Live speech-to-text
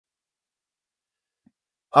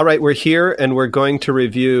All right, we're here and we're going to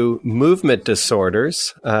review movement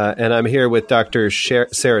disorders. And I'm here with Dr.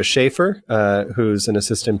 Sarah Schaefer, who's an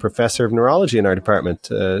assistant professor of neurology in our department.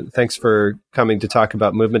 Thanks for coming to talk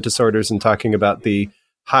about movement disorders and talking about the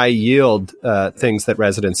high yield things that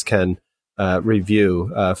residents can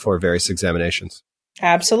review for various examinations.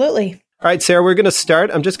 Absolutely. All right, Sarah, we're going to start.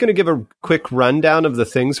 I'm just going to give a quick rundown of the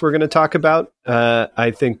things we're going to talk about.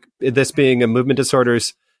 I think this being a movement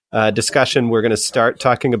disorders discussion, we're going to start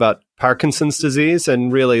talking about Parkinson's disease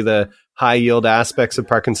and really the high yield aspects of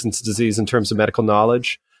Parkinson's disease in terms of medical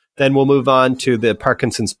knowledge. Then we'll move on to the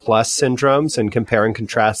Parkinson's plus syndromes and compare and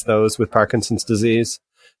contrast those with Parkinson's disease.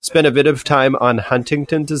 Spend a bit of time on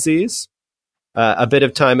Huntington disease, a bit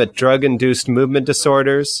of time at drug-induced movement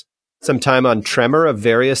disorders, some time on tremor of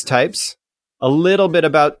various types, a little bit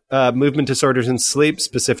about movement disorders in sleep,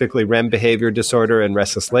 specifically REM behavior disorder and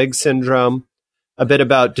restless leg syndrome, a bit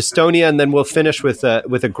about dystonia, and then we'll finish with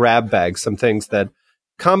a grab bag, some things that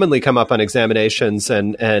commonly come up on examinations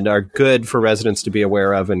and are good for residents to be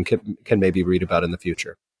aware of and can maybe read about in the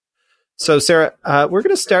future. So, Sarah, we're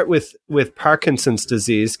going to start with Parkinson's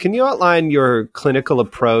disease. Can you outline your clinical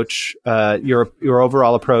approach, your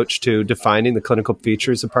overall approach to defining the clinical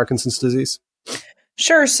features of Parkinson's disease?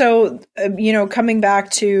 Sure. So, coming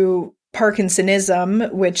back to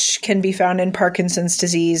Parkinsonism, which can be found in Parkinson's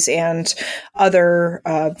disease and other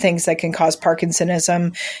things that can cause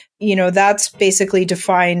Parkinsonism, that's basically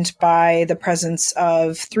defined by the presence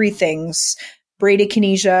of three things.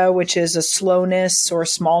 Bradykinesia, which is a slowness or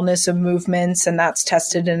smallness of movements, and that's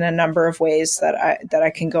tested in a number of ways that I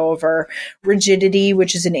can go over. Rigidity,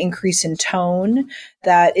 which is an increase in tone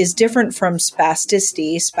that is different from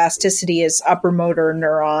spasticity. Spasticity is upper motor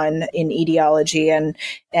neuron in etiology, and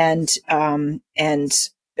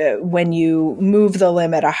when you move the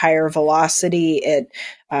limb at a higher velocity,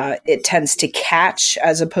 it tends to catch,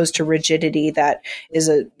 as opposed to rigidity that is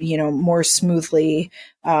a more smoothly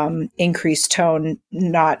increased tone,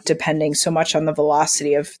 not depending so much on the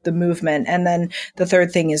velocity of the movement. And then the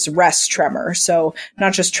third thing is rest tremor. So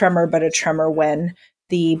not just tremor, but a tremor when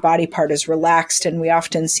the body part is relaxed, and we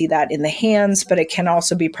often see that in the hands, but it can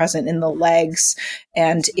also be present in the legs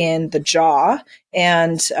and in the jaw,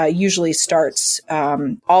 and usually starts,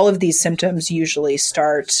 all of these symptoms usually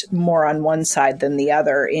start more on one side than the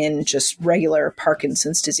other in just regular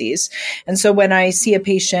Parkinson's disease. And so when I see a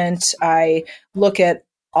patient, I look at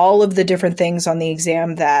all of the different things on the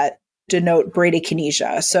exam that denote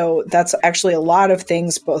bradykinesia. So that's actually a lot of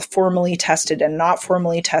things, both formally tested and not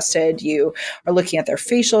formally tested. You are looking at their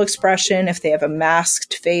facial expression, if they have a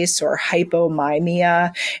masked face or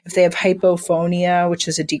hypomimia, if they have hypophonia, which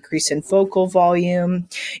is a decrease in focal volume,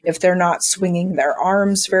 if they're not swinging their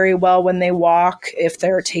arms very well when they walk, if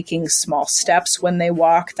they're taking small steps when they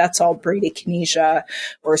walk, that's all bradykinesia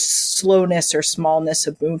or slowness or smallness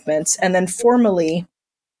of movements. And then formally,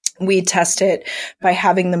 we test it by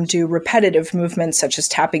having them do repetitive movements, such as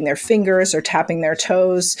tapping their fingers or tapping their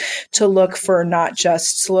toes, to look for not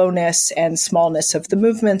just slowness and smallness of the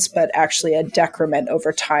movements, but actually a decrement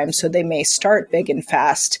over time. So they may start big and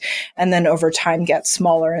fast, and then over time get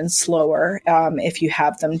smaller and slower if you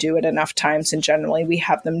have them do it enough times. And generally, we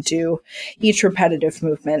have them do each repetitive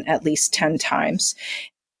movement at least 10 times.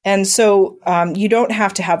 And so you don't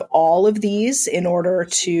have to have all of these in order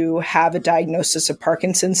to have a diagnosis of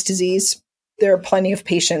Parkinson's disease. There are plenty of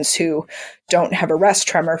patients who don't have a rest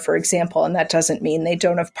tremor, for example, and that doesn't mean they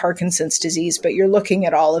don't have Parkinson's disease, but you're looking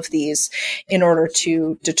at all of these in order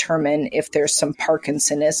to determine if there's some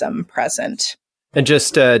Parkinsonism present. And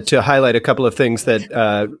just to highlight a couple of things that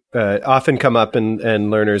often come up and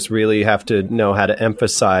learners really have to know how to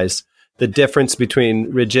emphasize. The difference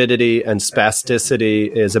between rigidity and spasticity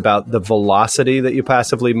is about the velocity that you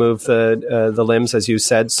passively move the limbs, as you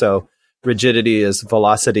said. So rigidity is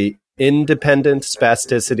velocity independent.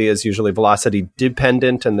 Spasticity is usually velocity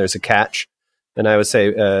dependent, and there's a catch. And I would say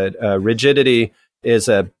rigidity is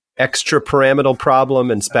a extrapyramidal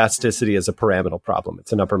problem, and spasticity is a pyramidal problem.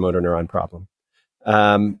 It's an upper motor neuron problem.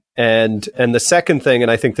 And the second thing,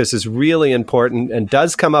 and I think this is really important and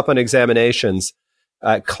does come up on examinations,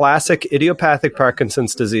 classic idiopathic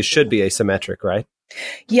Parkinson's disease should be asymmetric, right?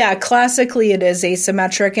 Yeah, classically it is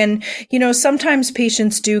asymmetric. And, sometimes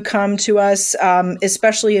patients do come to us,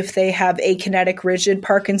 especially if they have akinetic rigid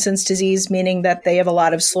Parkinson's disease, meaning that they have a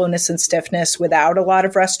lot of slowness and stiffness without a lot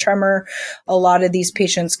of rest tremor. A lot of these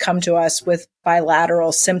patients come to us with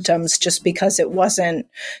bilateral symptoms just because it wasn't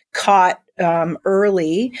caught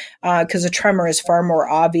early, because a tremor is far more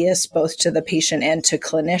obvious both to the patient and to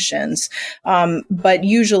clinicians. But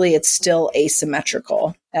usually it's still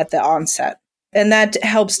asymmetrical at the onset. And that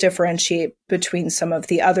helps differentiate between some of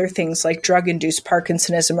the other things like drug-induced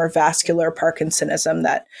Parkinsonism or vascular Parkinsonism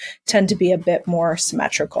that tend to be a bit more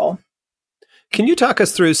symmetrical. Can you talk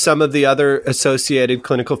us through some of the other associated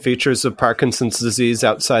clinical features of Parkinson's disease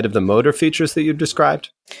outside of the motor features that you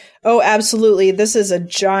described? Oh, absolutely. This is a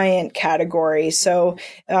giant category. So,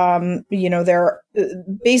 there are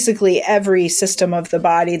basically every system of the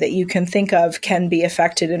body that you can think of can be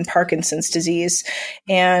affected in Parkinson's disease.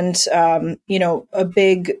 And, a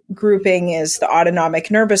big grouping is the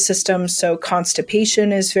autonomic nervous system. So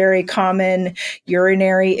constipation is very common,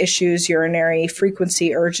 urinary issues, urinary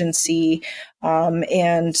frequency, urgency,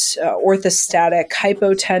 and orthostatic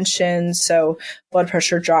hypotension. So blood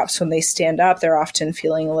pressure drops when they stand up. They're often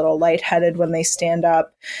feeling a little lightheaded when they stand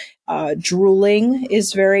up. Drooling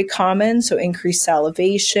is very common, so increased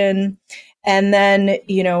salivation. And then,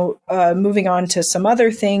 moving on to some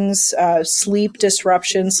other things, sleep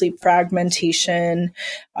disruption, sleep fragmentation,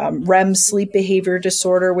 REM sleep behavior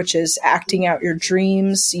disorder, which is acting out your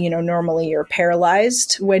dreams. Normally you're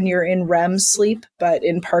paralyzed when you're in REM sleep, but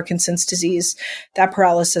in Parkinson's disease, that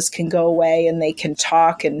paralysis can go away and they can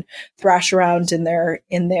talk and thrash around in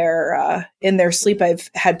their sleep. I've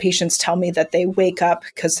had patients tell me that they wake up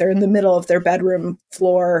because they're in the middle of their bedroom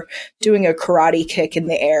floor doing a karate kick in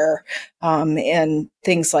the air. And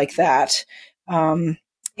things like that. And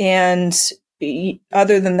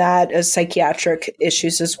other than that, psychiatric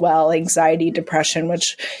issues as well, anxiety, depression,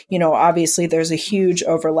 which, obviously there's a huge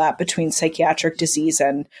overlap between psychiatric disease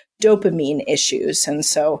and dopamine issues. And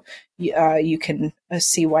so you can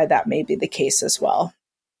see why that may be the case as well.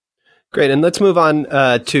 Great. And let's move on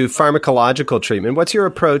to pharmacological treatment. What's your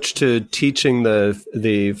approach to teaching the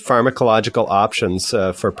pharmacological options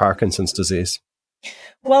for Parkinson's disease?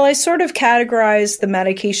 Well, I sort of categorize the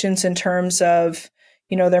medications in terms of,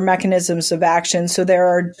 their mechanisms of action. So there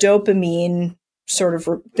are dopamine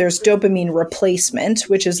there's dopamine replacement,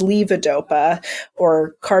 which is levodopa,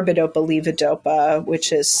 or carbidopa-levodopa,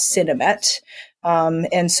 which is Sinemet.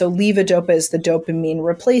 And so levodopa is the dopamine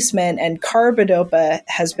replacement, and carbidopa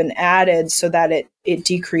has been added so that it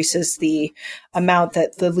decreases the amount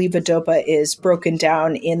that the levodopa is broken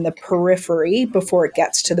down in the periphery before it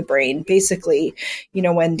gets to the brain. Basically,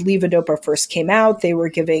 when levodopa first came out, they were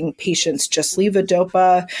giving patients just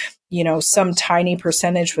levodopa. Some tiny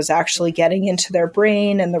percentage was actually getting into their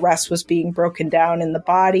brain and the rest was being broken down in the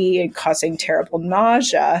body and causing terrible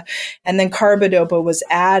nausea. And then carbidopa was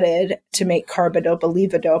added to make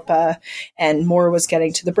carbidopa-levodopa, and more was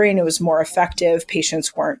getting to the brain. It was more effective.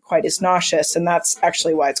 Patients weren't quite as nauseous. And that's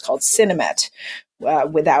actually why it's called Sinemet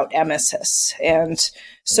without emesis. And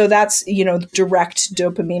so that's, direct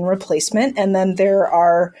dopamine replacement. And then there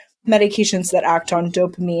are medications that act on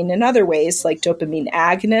dopamine in other ways, like dopamine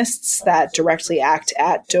agonists that directly act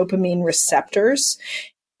at dopamine receptors.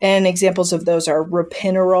 And examples of those are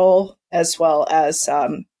ropinirole, as well as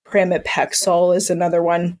pramipexole is another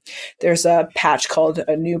one. There's a patch called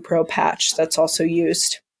a Nupro patch that's also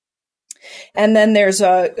used. And then there's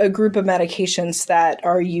a group of medications that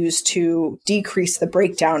are used to decrease the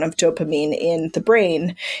breakdown of dopamine in the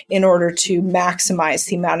brain in order to maximize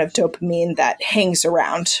the amount of dopamine that hangs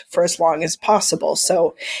around for as long as possible.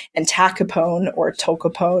 So entacapone or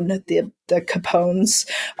tolcapone, the capones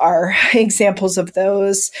are examples of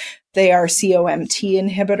those. They are COMT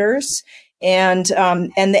inhibitors. And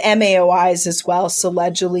the MAOIs as well,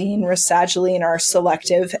 selegiline, rasagiline, are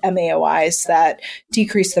selective MAOIs that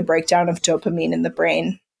decrease the breakdown of dopamine in the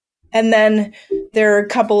brain. And then there are a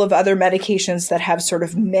couple of other medications that have sort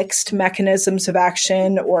of mixed mechanisms of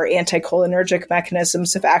action or anticholinergic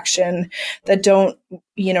mechanisms of action that don't,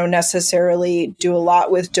 necessarily do a lot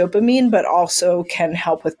with dopamine, but also can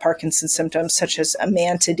help with Parkinson's symptoms, such as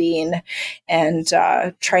amantadine and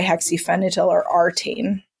trihexyphenidyl or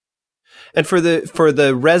Artane. And for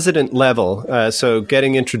the resident level, so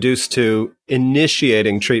getting introduced to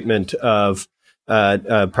initiating treatment of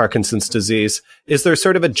Parkinson's disease, is there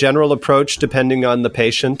sort of a general approach depending on the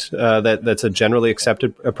patient that's a generally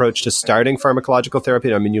accepted approach to starting pharmacological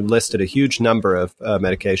therapy? I mean, you listed a huge number of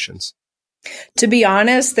medications. To be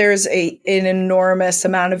honest, there's an enormous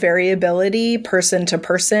amount of variability person to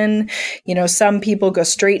person. Some people go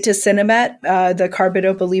straight to Sinemet, the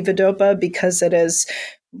carbidopa-levodopa, because it is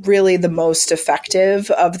really the most effective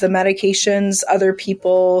of the medications. Other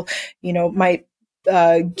people, might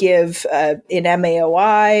give an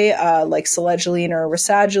MAOI like selegiline or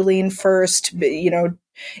rasagiline first.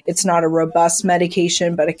 It's not a robust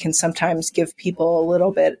medication, but it can sometimes give people a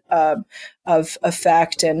little bit of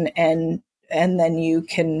effect and and then you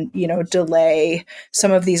can, delay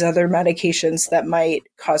some of these other medications that might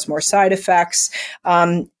cause more side effects.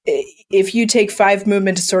 If you take 5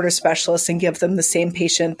 movement disorder specialists and give them the same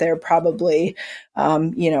patient, they're probably,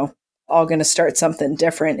 all going to start something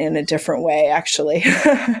different in a different way, actually.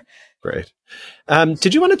 Great.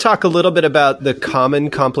 Did you want to talk a little bit about the common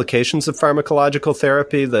complications of pharmacological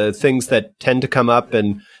therapy, the things that tend to come up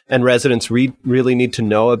and residents really need to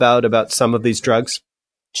know about some of these drugs?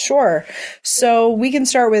 Sure. So we can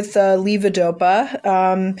start with levodopa.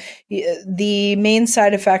 The main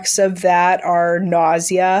side effects of that are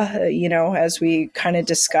nausea, as we kind of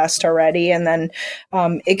discussed already. And then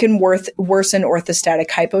it can worsen orthostatic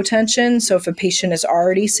hypotension. So if a patient is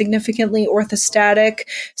already significantly orthostatic,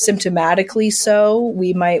 symptomatically so,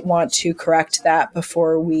 we might want to correct that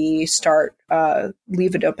before we start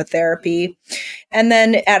levodopa therapy. And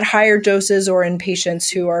then at higher doses or in patients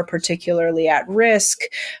who are particularly at risk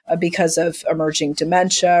because of emerging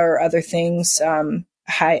dementia or other things,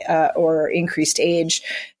 or increased age,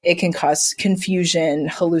 it can cause confusion,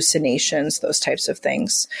 hallucinations, those types of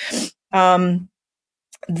things.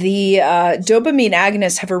 The dopamine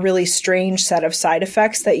agonists have a really strange set of side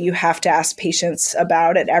effects that you have to ask patients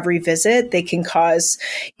about at every visit. They can cause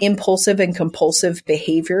impulsive and compulsive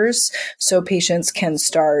behaviors. So patients can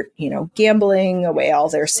start, gambling away all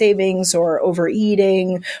their savings or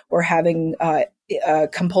overeating or having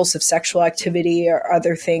compulsive sexual activity or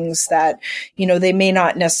other things that, they may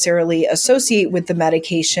not necessarily associate with the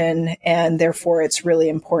medication. And therefore, it's really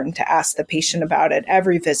important to ask the patient about it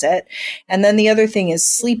every visit. And then the other thing is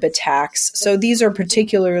sleep attacks. So these are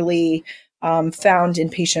particularly found in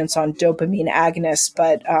patients on dopamine agonists,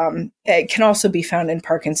 but it can also be found in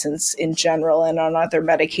Parkinson's in general and on other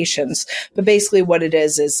medications. But basically what it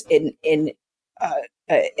is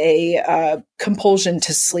a compulsion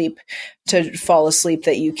to fall asleep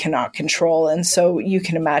that you cannot control. And so you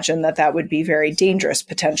can imagine that would be very dangerous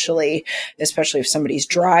potentially, especially if somebody's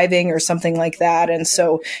driving or something like that. And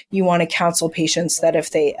so you want to counsel patients that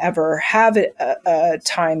if they ever have a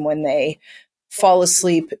time when they fall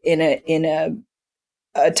asleep in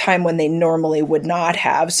a time when they normally would not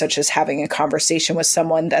have, such as having a conversation with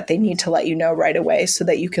someone, that they need to let you know right away so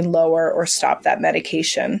that you can lower or stop that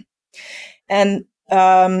medication. And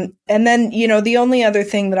then, the only other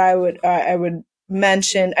thing that I would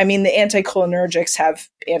mention, the anticholinergics have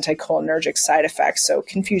anticholinergic side effects. So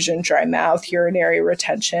confusion, dry mouth, urinary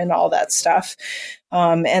retention, all that stuff.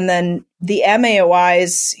 And then the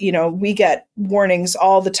MAOIs, we get warnings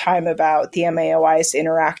all the time about the MAOIs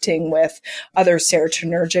interacting with other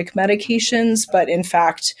serotonergic medications. But in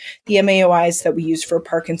fact, the MAOIs that we use for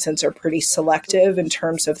Parkinson's are pretty selective in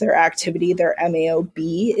terms of their activity. They're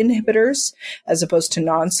MAO-B inhibitors as opposed to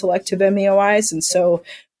non-selective MAOIs. And so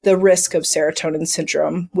the risk of serotonin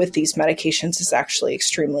syndrome with these medications is actually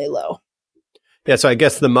extremely low. Yeah, so I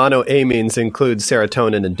guess the monoamines include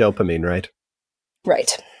serotonin and dopamine, right?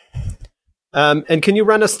 Right. And can you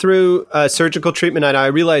run us through surgical treatment? I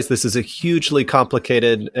realize this is a hugely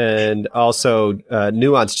complicated and also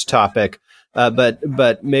nuanced topic,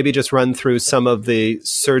 but maybe just run through some of the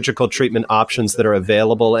surgical treatment options that are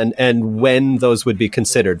available and when those would be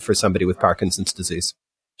considered for somebody with Parkinson's disease.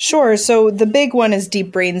 Sure. So the big one is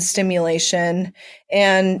deep brain stimulation.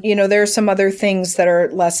 And, there are some other things that are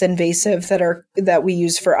less invasive that we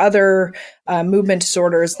use for other movement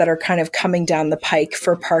disorders that are kind of coming down the pike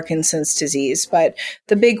for Parkinson's disease. But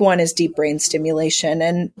the big one is deep brain stimulation.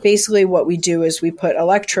 And basically what we do is we put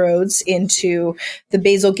electrodes into the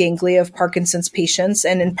basal ganglia of Parkinson's patients.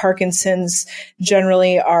 And in Parkinson's,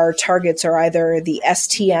 generally our targets are either the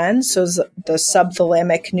STN, so the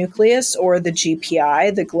subthalamic nucleus, or the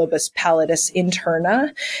GPI, the globus pallidus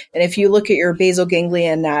interna. And if you look at your basal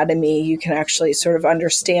ganglia anatomy, you can actually sort of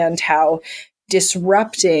understand how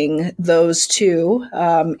disrupting those two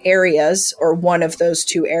areas, or one of those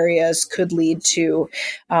two areas, could lead to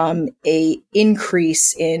a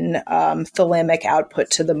increase in thalamic output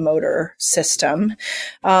to the motor system.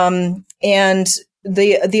 And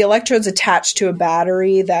the electrodes attach to a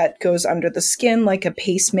battery that goes under the skin like a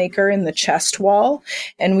pacemaker in the chest wall.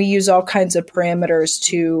 And we use all kinds of parameters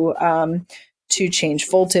to change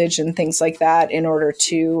voltage and things like that in order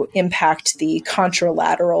to impact the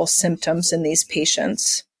contralateral symptoms in these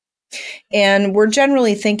patients. And we're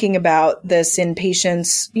generally thinking about this in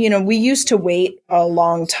patients, we used to wait a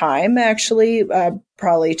long time, actually,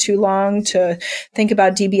 probably too long to think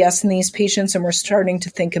about DBS in these patients. And we're starting to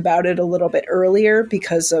think about it a little bit earlier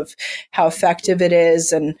because of how effective it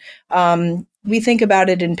is. And we think about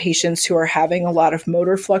it in patients who are having a lot of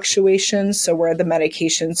motor fluctuations. So where the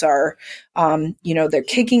medications are, they're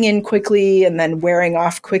kicking in quickly and then wearing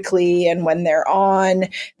off quickly. And when they're on,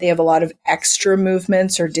 they have a lot of extra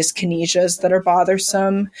movements or dyskinesias that are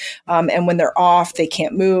bothersome. And when they're off, they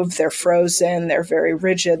can't move. They're frozen. They're very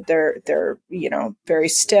rigid. They're very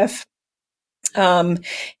stiff. And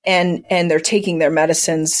they're taking their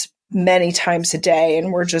medicines many times a day,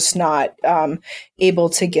 and we're just not able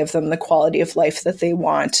to give them the quality of life that they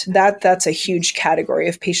want. That's a huge category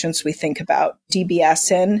of patients we think about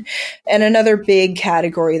DBS in. And another big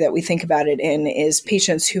category that we think about it in is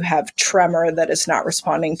patients who have tremor that is not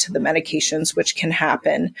responding to the medications, which can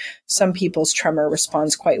happen. Some people's tremor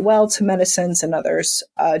responds quite well to medicines and others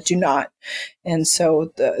do not. And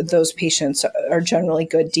so those patients are generally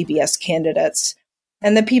good DBS candidates.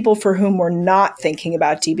 And the people for whom we're not thinking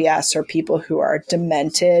about DBS are people who are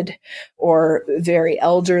demented or very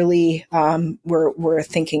elderly. We're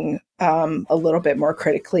thinking a little bit more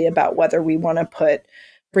critically about whether we want to put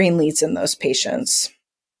brain leads in those patients.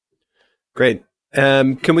 Great.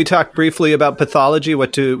 Can we talk briefly about pathology?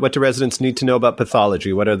 What do residents need to know about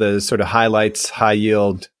pathology? What are the sort of highlights, high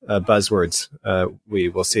yield buzzwords we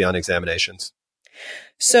will see on examinations?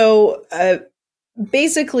 So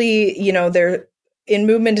basically, in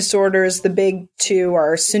movement disorders, the big two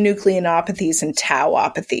are synucleinopathies and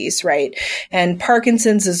tauopathies, right? And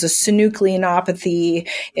Parkinson's is a synucleinopathy.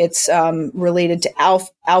 It's related to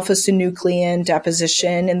alpha-synuclein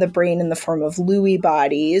deposition in the brain in the form of Lewy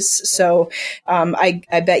bodies. So I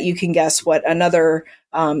bet you can guess what another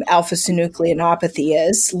alpha-synucleinopathy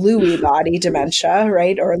is, Lewy body dementia,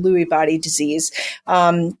 right? Or Lewy body disease.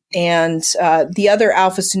 And the other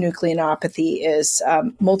alpha-synucleinopathy is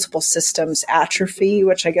multiple systems atrophy,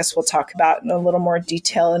 which I guess we'll talk about in a little more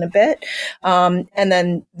detail in a bit. And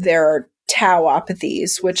then there are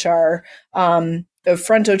tauopathies, which are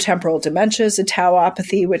frontotemporal dementia is a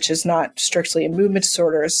tauopathy, which is not strictly a movement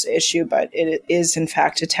disorders issue, but it is in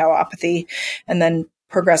fact a tauopathy. And then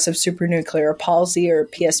progressive supranuclear palsy, or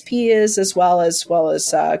PSP, is as well as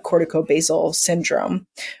corticobasal syndrome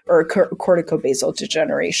or corticobasal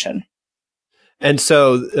degeneration. And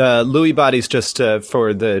so Lewy bodies, just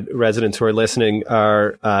for the residents who are listening,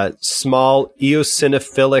 are small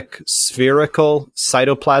eosinophilic spherical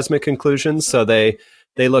cytoplasmic inclusions. So they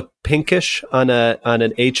look pinkish on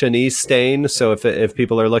an H&E stain. So if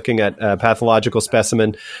people are looking at a pathological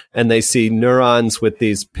specimen and they see neurons with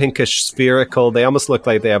these pinkish spherical, they almost look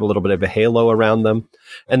like they have a little bit of a halo around them.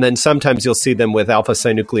 And then sometimes you'll see them with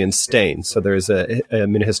alpha-synuclein stain. So there's a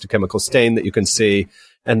immunohistochemical stain that you can see,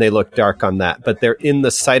 and they look dark on that. But they're in the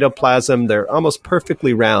cytoplasm. They're almost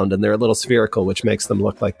perfectly round, and they're a little spherical, which makes them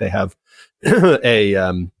look like they have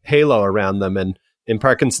a halo around them. And in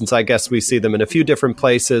Parkinson's, I guess we see them in a few different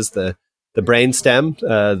places: the brainstem,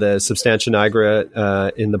 the substantia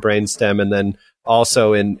nigra in the brainstem, and then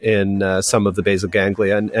also in some of the basal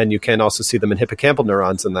ganglia. And you can also see them in hippocampal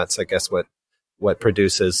neurons, and that's, I guess, what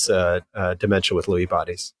produces dementia with Lewy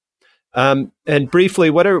bodies. And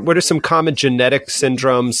briefly, what are some common genetic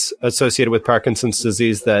syndromes associated with Parkinson's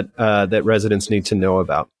disease that residents need to know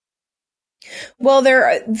about? Well, there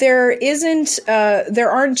aren't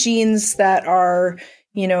genes that are,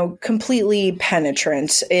 completely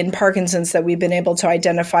penetrant in Parkinson's that we've been able to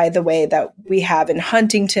identify the way that we have in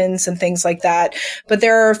Huntington's and things like that. But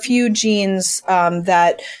there are a few genes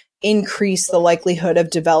that increase the likelihood of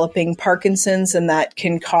developing Parkinson's, and that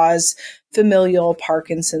can cause familial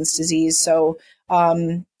Parkinson's disease. So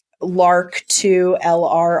LRRK2,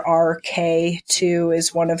 LRRK2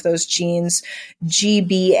 is one of those genes.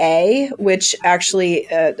 GBA, which actually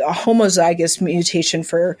a homozygous mutation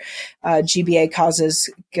for GBA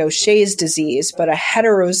causes Gaucher's disease, but a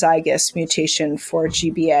heterozygous mutation for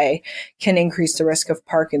GBA can increase the risk of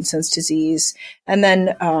Parkinson's disease. And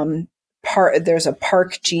then there's a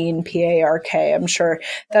PARK gene, PARK. I'm sure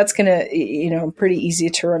that's going to, pretty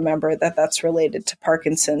easy to remember that that's related to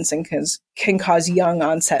Parkinson's and can cause young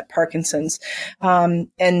onset Parkinson's. And,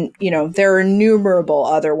 there are innumerable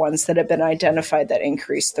other ones that have been identified that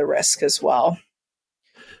increase the risk as well.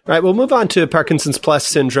 All right, we'll move on to Parkinson's plus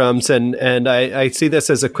syndromes, and I see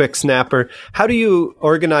this as a quick snapper. How do you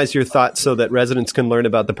organize your thoughts so that residents can learn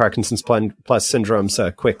about the Parkinson's plus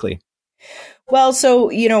syndromes quickly? Well,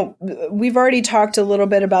 so, we've already talked a little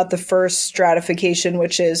bit about the first stratification,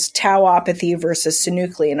 which is tauopathy versus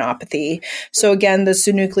synucleinopathy. So again, the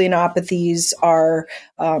synucleinopathies are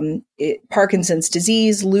Parkinson's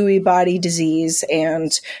disease, Lewy body disease,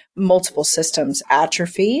 and multiple systems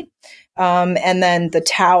atrophy. And then the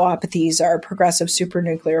tauopathies are progressive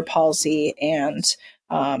supranuclear palsy and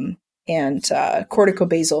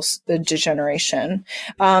corticobasal degeneration.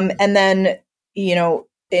 And then,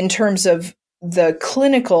 in terms of the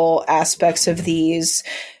clinical aspects of these,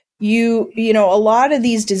 a lot of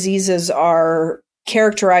these diseases are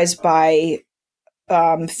characterized by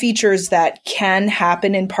features that can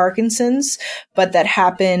happen in Parkinson's, but that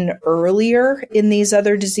happen earlier in these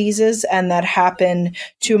other diseases and that happen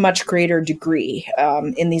to a much greater degree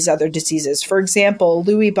in these other diseases. For example,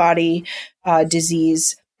 Lewy body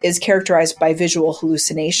disease is characterized by visual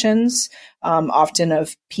hallucinations, often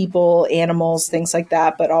of people, animals, things like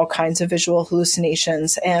that, but all kinds of visual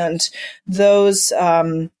hallucinations. And those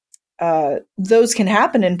can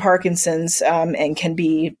happen in Parkinson's and can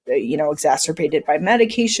be, exacerbated by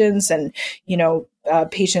medications. And,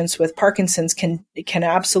 patients with Parkinson's can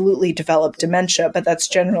absolutely develop dementia, but that's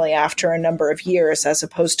generally after a number of years, as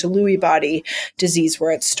opposed to Lewy body disease, where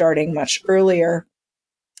it's starting much earlier.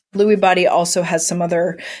 Lewy body also has some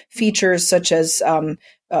other features, such as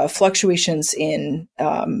fluctuations in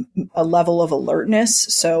a level of alertness.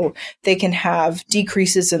 So they can have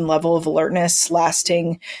decreases in level of alertness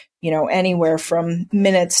lasting, anywhere from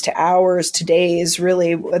minutes to hours to days,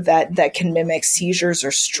 really, that can mimic seizures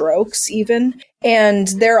or strokes even. And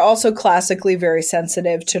they're also classically very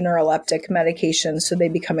sensitive to neuroleptic medications, so they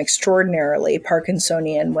become extraordinarily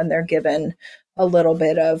Parkinsonian when they're given a little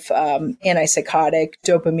bit of antipsychotic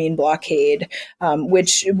dopamine blockade,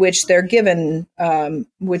 which they're given,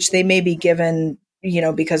 which they may be given,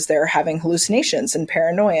 because they're having hallucinations and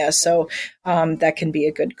paranoia. So that can be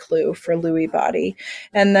a good clue for Lewy body.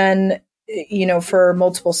 And then, for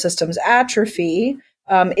multiple systems atrophy,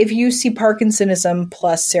 if you see Parkinsonism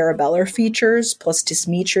plus cerebellar features, plus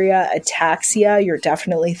dysmetria, ataxia, you're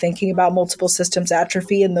definitely thinking about multiple systems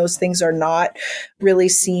atrophy, and those things are not really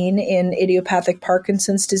seen in idiopathic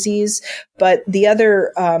Parkinson's disease. But the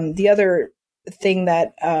other thing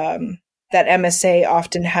that MSA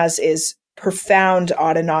often has is profound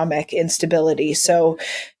autonomic instability. So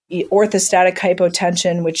orthostatic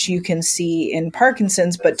hypotension, which you can see in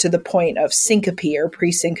Parkinson's, but to the point of syncope or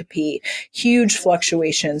pre-syncope, huge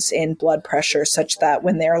fluctuations in blood pressure, such that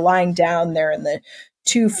when they're lying down, they're in the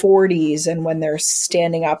 240s, and when they're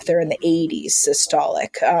standing up, they're in the 80s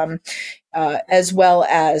systolic, as well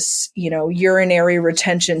as, urinary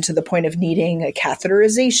retention to the point of needing a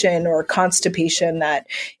catheterization, or constipation that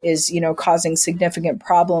is, causing significant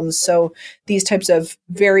problems. So these types of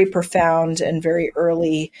very profound and very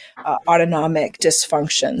early autonomic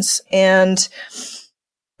dysfunctions. And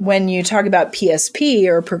when you talk about PSP,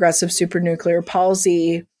 or progressive supranuclear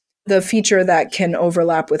palsy, the feature that can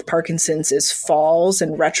overlap with Parkinson's is falls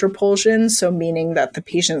and retropulsion. So meaning that the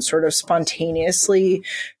patient sort of spontaneously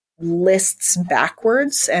lists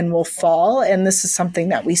backwards and will fall. And this is something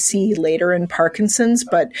that we see later in Parkinson's,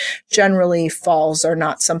 but generally falls are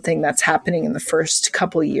not something that's happening in the first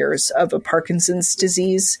couple years of a Parkinson's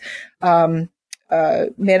disease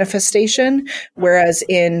manifestation, whereas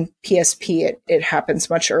in PSP, it happens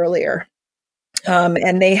much earlier.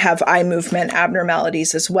 And they have eye movement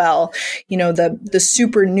abnormalities as well. The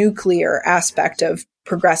supranuclear aspect of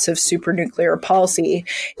progressive supranuclear palsy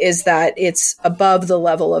is that it's above the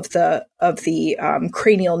level of the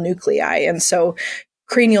cranial nuclei. And so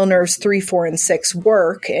cranial nerves 3, 4, and 6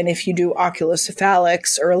 work. And if you do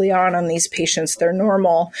oculocephalics early on these patients, they're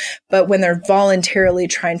normal. But when they're voluntarily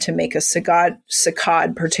trying to make a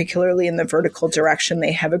saccade, particularly in the vertical direction,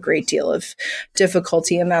 they have a great deal of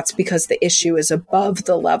difficulty. And that's because the issue is above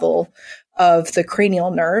the level of the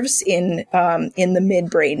cranial nerves in the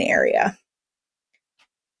midbrain area.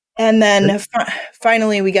 And then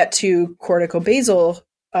finally, we get to corticobasal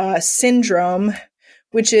syndrome,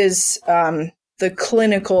 which is the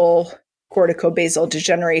clinical corticobasal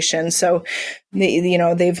degeneration. So,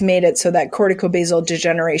 they've made it so that corticobasal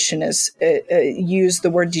degeneration is use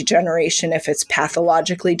the word degeneration if it's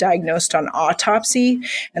pathologically diagnosed on autopsy.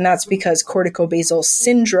 And that's because corticobasal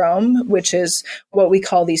syndrome, which is what we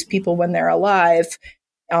call these people when they're alive,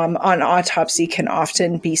 on autopsy can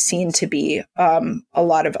often be seen to be a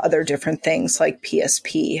lot of other different things like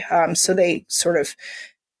PSP. So they sort of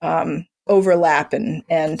overlap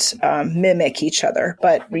and mimic each other.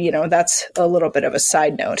 But, that's a little bit of a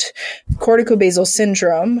side note. Corticobasal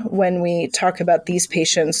syndrome, when we talk about these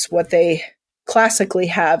patients, what they classically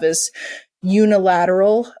have is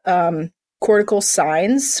unilateral cortical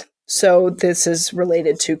signs. So this is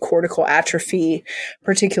related to cortical atrophy,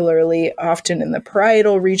 particularly often in the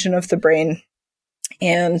parietal region of the brain.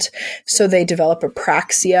 And so they develop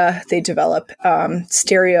apraxia, they develop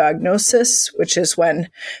stereoagnosis, which is when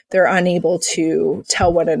they're unable to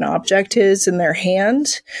tell what an object is in their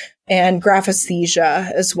hand, and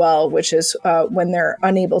graphesthesia as well, which is when they're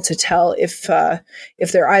unable to tell if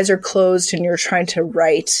their eyes are closed and you're trying to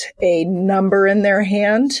write a number in their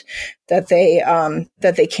hand, that they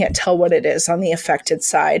can't tell what it is on the affected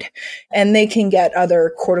side. And they can get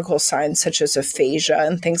other cortical signs such as aphasia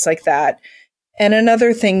and things like that. And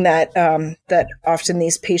another thing that often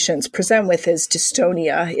these patients present with is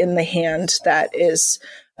dystonia in the hand that is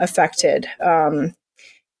affected.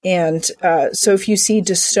 So if you see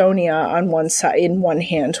dystonia on one side, in one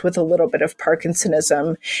hand with a little bit of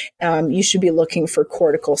Parkinsonism, you should be looking for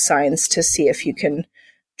cortical signs to see if you can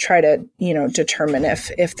try to, determine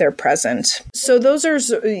if they're present. So those are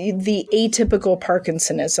the atypical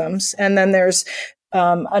Parkinsonisms. And then there's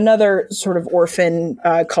another sort of orphan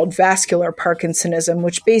called vascular Parkinsonism,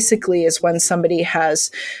 which basically is when somebody has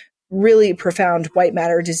really profound white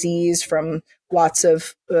matter disease from lots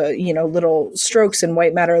of, little strokes and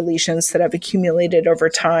white matter lesions that have accumulated over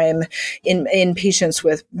time in patients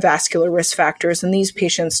with vascular risk factors. And these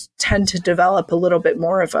patients tend to develop a little bit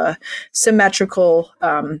more of a symmetrical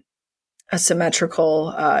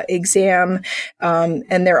exam,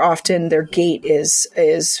 and their gait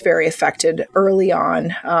is very affected early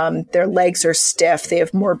on. Their legs are stiff. They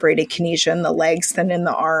have more bradykinesia in the legs than in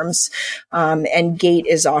the arms, and gait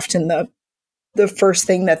is often the first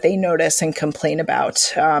thing that they notice and complain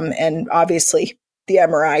about. And obviously, the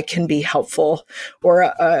MRI can be helpful, or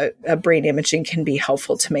a brain imaging can be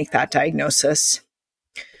helpful to make that diagnosis.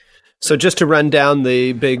 So just to run down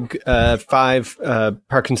the big 5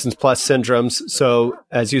 Parkinson's plus syndromes. So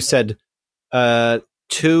as you said, 2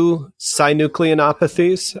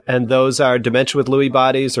 synucleinopathies, and those are dementia with Lewy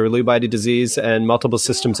bodies or Lewy body disease and multiple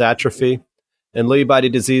systems atrophy. And Lewy body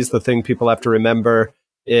disease, the thing people have to remember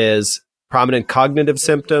is prominent cognitive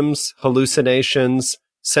symptoms, hallucinations,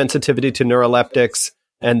 sensitivity to neuroleptics,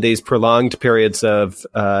 and these prolonged periods of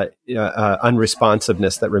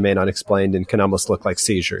unresponsiveness that remain unexplained and can almost look like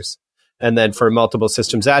seizures. And then for multiple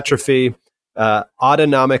systems atrophy,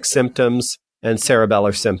 autonomic symptoms and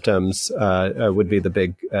cerebellar symptoms would be the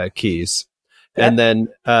big keys. Yep. And then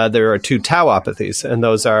there are 2 tauopathies, and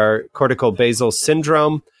those are cortical basal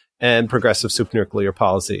syndrome and progressive supranuclear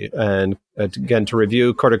palsy. And again, to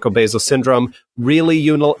review, cortical basal syndrome, really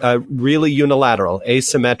unilateral,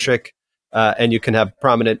 asymmetric, and you can have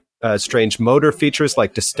prominent strange motor features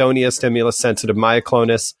like dystonia, stimulus-sensitive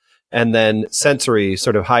myoclonus, and then sensory,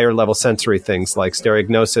 sort of higher level sensory things like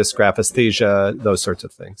stereognosis, graphesthesia, those sorts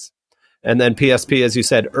of things. And then PSP, as you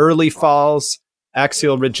said, early falls,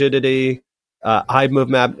 axial rigidity, eye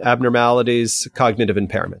movement abnormalities, cognitive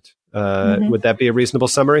impairment. Would that be a reasonable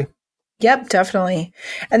summary? Yep, definitely.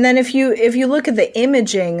 And then if you look at the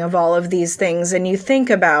imaging of all of these things and you think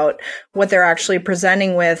about what they're actually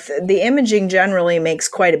presenting with, the imaging generally makes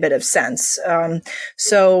quite a bit of sense.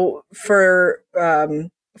 So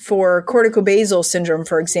for corticobasal syndrome,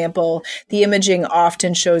 for example, the imaging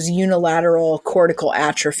often shows unilateral cortical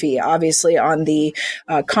atrophy, obviously on the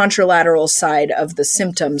contralateral side of the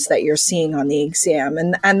symptoms that you're seeing on the exam.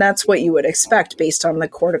 And that's what you would expect based on the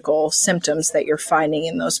cortical symptoms that you're finding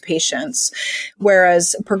in those patients.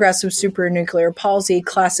 Whereas progressive supranuclear palsy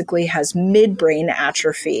classically has midbrain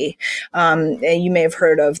atrophy. You may have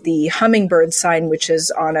heard of the hummingbird sign, which is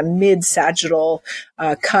on a mid-sagittal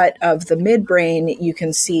cut of the midbrain. You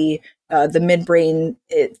can see the midbrain,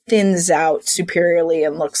 it thins out superiorly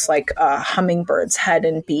and looks like a hummingbird's head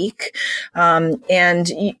and beak. And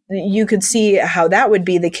you could see how that would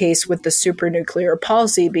be the case with the supranuclear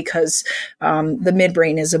palsy because the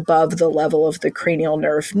midbrain is above the level of the cranial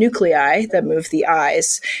nerve nuclei that move the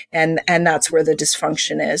eyes. And that's where the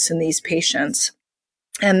dysfunction is in these patients.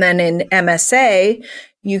 And then in MSA,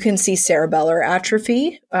 you can see cerebellar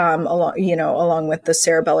atrophy, along with the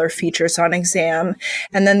cerebellar features on exam.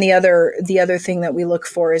 And then the other thing that we look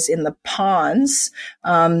for is in the pons.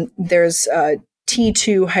 There's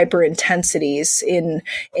T2 hyperintensities in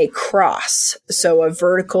a cross. So a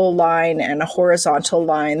vertical line and a horizontal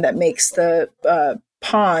line that makes the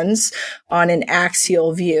pons on an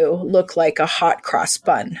axial view look like a hot cross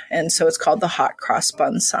bun. And so it's called the hot cross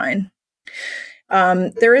bun sign.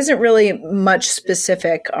 There isn't really much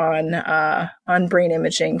specific on brain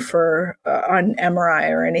imaging for on MRI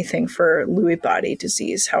or anything for Lewy body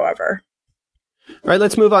disease, however. All right,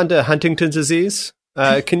 let's move on to Huntington's disease.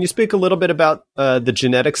 Can you speak a little bit about the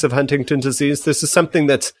genetics of Huntington's disease? This is something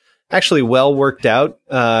that's actually well worked out,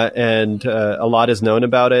 and a lot is known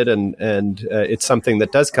about it, and it's something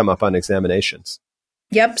that does come up on examinations.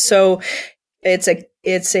 Yep. So it's a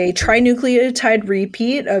It's a trinucleotide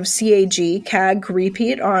repeat of CAG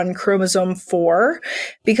repeat on chromosome 4.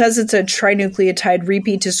 Because it's a trinucleotide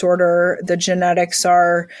repeat disorder, the genetics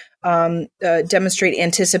are demonstrate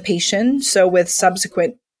anticipation. So with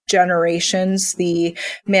subsequent generations, the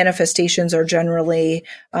manifestations are generally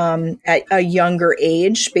at a younger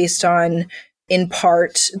age based on, in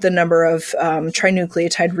part, the number of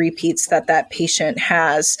trinucleotide repeats that patient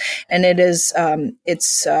has. And it's an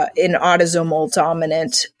autosomal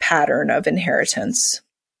dominant pattern of inheritance.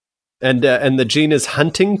 And the gene is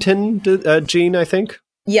Huntington gene, I think?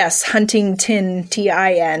 Yes, Huntington,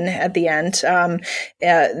 TIN at the end.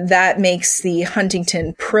 That makes the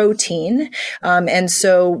Huntington protein. And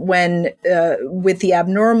so when with the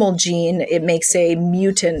abnormal gene, it makes a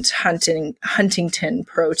mutant Huntington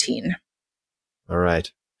protein. All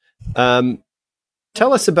right.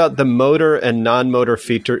 Tell us about the motor and non-motor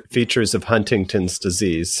features of Huntington's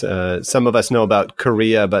disease. Some of us know about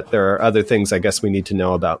chorea, but there are other things I guess we need to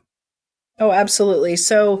know about. Oh, absolutely.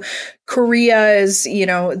 So chorea is,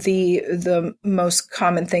 the most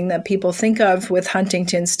common thing that people think of with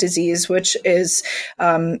Huntington's disease, which is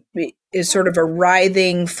sort of a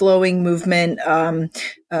writhing, flowing movement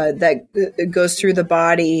that goes through the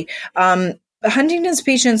body. Huntington's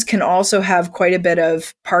patients can also have quite a bit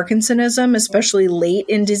of Parkinsonism, especially late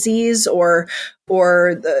in disease, or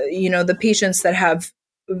the patients that have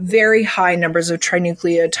very high numbers of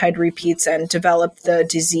trinucleotide repeats and develop the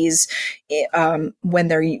disease when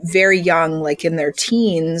they're very young, like in their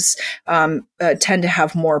teens, tend to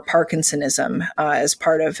have more Parkinsonism as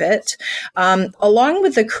part of it. Along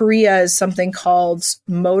with the chorea is something called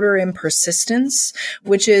motor impersistence,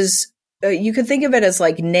 which is you could think of it as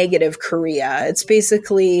like negative chorea. It's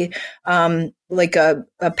basically like a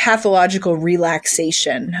pathological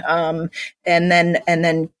relaxation, and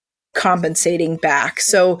then compensating back.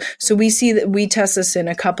 So we see that we test this in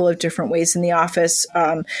a couple of different ways in the office.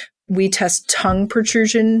 We test tongue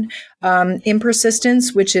protrusion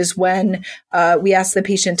impersistence, which is when we ask the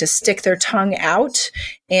patient to stick their tongue out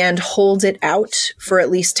and hold it out for at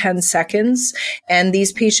least 10 seconds. And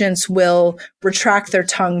these patients will retract their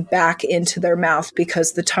tongue back into their mouth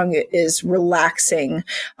because the tongue is relaxing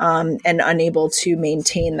and unable to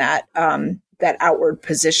maintain that outward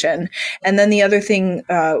position. And then the other thing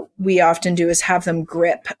we often do is have them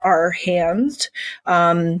grip our hands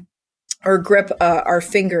or grip our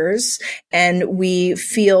fingers, and we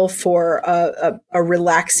feel for a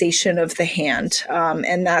relaxation of the hand.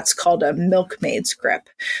 And that's called a milkmaid's grip.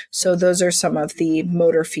 So those are some of the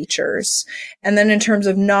motor features. And then in terms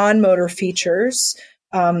of non-motor features,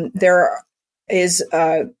 there is,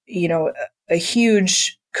 a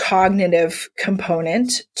huge cognitive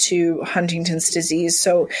component to Huntington's disease.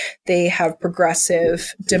 So they have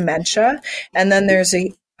progressive dementia. And then there's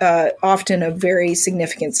often a very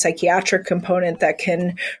significant psychiatric component that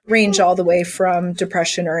can range all the way from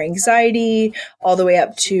depression or anxiety, all the way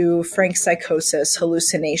up to frank psychosis,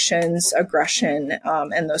 hallucinations, aggression,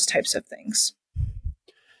 and those types of things.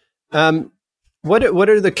 What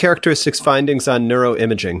are the characteristics findings on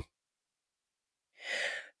neuroimaging?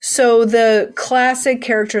 So the classic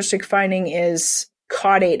characteristic finding is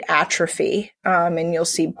caudate atrophy, and you'll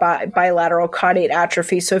see bilateral caudate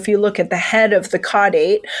atrophy. So if you look at the head of the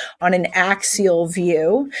caudate on an axial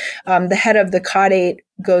view, the head of the caudate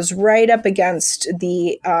goes right up against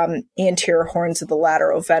the anterior horns of the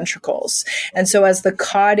lateral ventricles. And so as the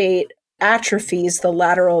caudate atrophies, the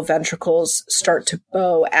lateral ventricles start to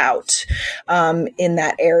bow out in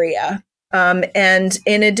that area. And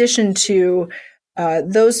in addition to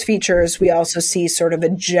those features, we also see sort of a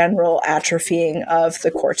general atrophying of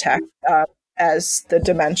the cortex as the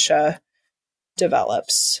dementia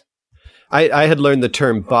develops. I had learned the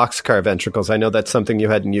term boxcar ventricles. I know that's something you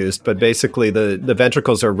hadn't used, but basically the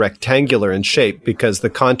ventricles are rectangular in shape because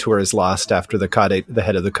the contour is lost after the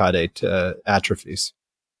head of the caudate atrophies.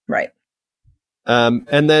 Right.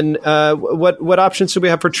 And then what options do we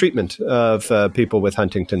have for treatment of people with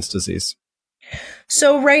Huntington's disease?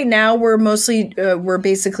 So right now we're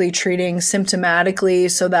basically treating symptomatically.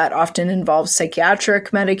 So that often involves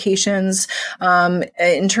psychiatric medications.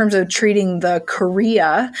 In terms of treating the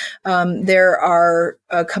chorea, there are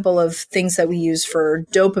a couple of things that we use for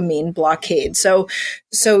dopamine blockade. So,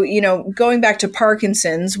 going back to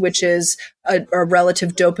Parkinson's, which is a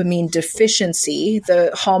relative dopamine deficiency,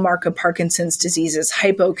 the hallmark of Parkinson's disease is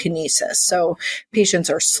hypokinesis. So patients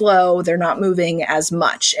are slow, they're not moving as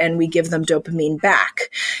much, and we give them dopamine back.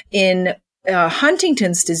 In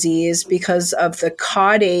Huntington's disease, because of the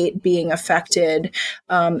caudate being affected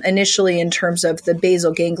initially in terms of the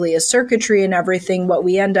basal ganglia circuitry and everything, what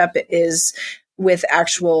we end up is with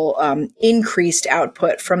actual increased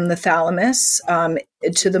output from the thalamus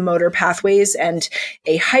to the motor pathways, and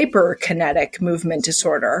a hyperkinetic movement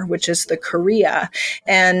disorder, which is the chorea.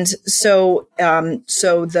 And so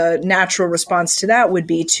the natural response to that would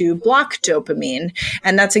be to block dopamine.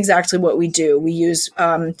 And that's exactly what we do. We use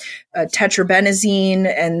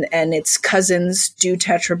tetrabenazine and its cousins,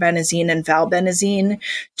 deutetrabenazine and valbenazine,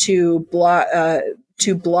 to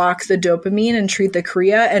block the dopamine and treat the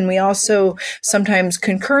chorea. And we also sometimes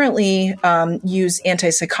concurrently use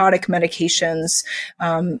antipsychotic medications,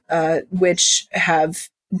 which have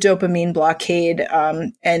dopamine blockade,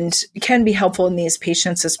 and can be helpful in these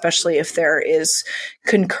patients, especially if there are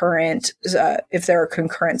concurrent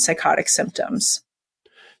psychotic symptoms.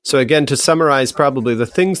 So again, to summarize, probably the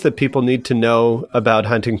things that people need to know about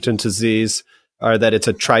Huntington's disease are that it's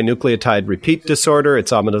a trinucleotide repeat disorder.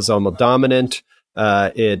 It's autosomal dominant.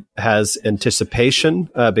 It has anticipation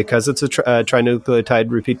because it's a trinucleotide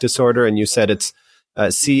repeat disorder. And you said it's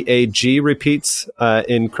CAG repeats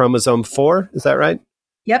in chromosome 4. Is that right?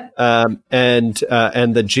 Yep. And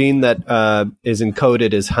the gene that is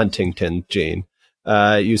encoded is Huntington gene.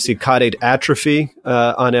 You see caudate atrophy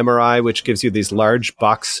on MRI, which gives you these large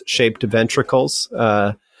box-shaped ventricles.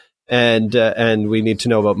 And we need to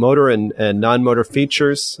know about motor and non-motor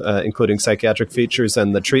features, including psychiatric features.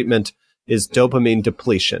 And the treatment is dopamine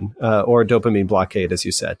depletion or dopamine blockade, as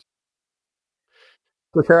you said.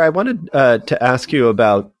 So, Sarah, I wanted to ask you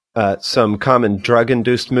about some common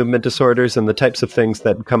drug-induced movement disorders and the types of things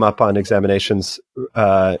that come up on examinations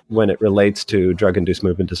when it relates to drug-induced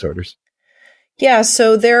movement disorders. Yeah,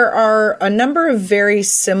 so there are a number of very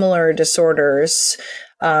similar disorders,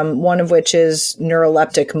 one of which is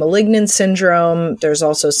neuroleptic malignant syndrome. There's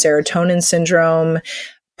also serotonin syndrome,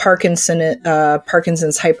 Parkinson's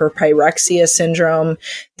hyperpyrexia syndrome.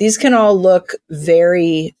 These can all look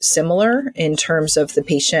very similar in terms of the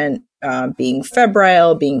patient being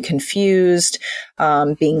febrile, being confused,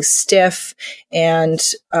 being stiff, and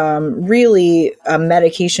really a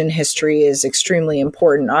medication history is extremely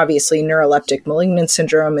important. Obviously, neuroleptic malignant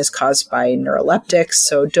syndrome is caused by neuroleptics,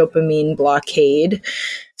 so dopamine blockade.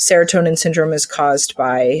 Serotonin syndrome is caused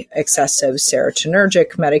by excessive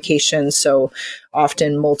serotonergic medications, so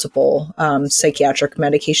often multiple psychiatric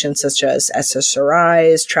medications such as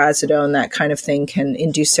SSRIs, trazodone, that kind of thing can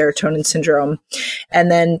induce serotonin syndrome.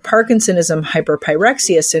 And then Parkinsonism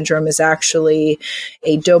hyperpyrexia syndrome is actually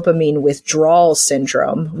a dopamine withdrawal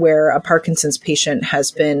syndrome, where a Parkinson's patient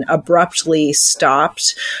has been abruptly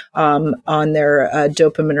stopped on their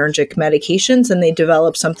dopaminergic medications, and they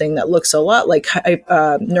develop something that looks a lot like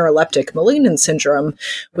neuroleptic malignant syndrome,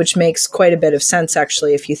 which makes quite a bit of sense,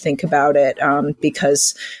 actually, if you think about it,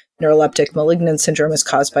 because neuroleptic malignant syndrome is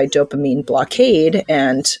caused by dopamine blockade,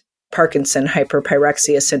 and Parkinson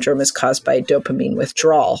hyperpyrexia syndrome is caused by dopamine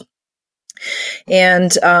withdrawal.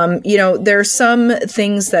 And, there are some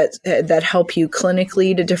things that help you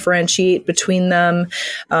clinically to differentiate between them.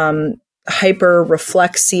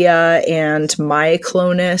 Hyperreflexia and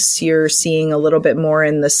myoclonus, you're seeing a little bit more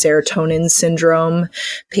in the serotonin syndrome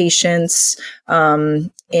patients.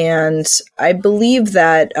 And I believe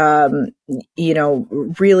that,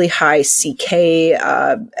 really high CK,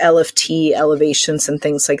 LFT elevations and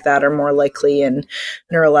things like that are more likely in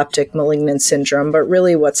neuroleptic malignant syndrome. But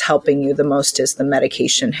really what's helping you the most is the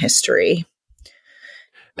medication history.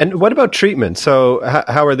 And what about treatment? So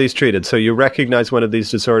how are these treated? So you recognize one of these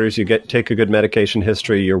disorders, you take a good medication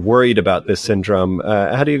history, you're worried about this syndrome.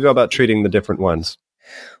 How do you go about treating the different ones?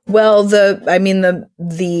 Well,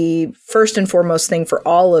 the first and foremost thing for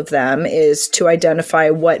all of them is to identify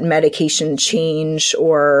what medication change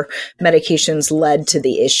or medications led to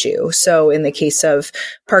the issue. So in the case of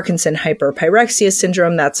Parkinson hyperpyrexia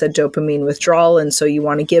syndrome, that's a dopamine withdrawal. And so you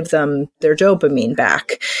want to give them their dopamine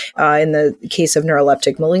back. In the case of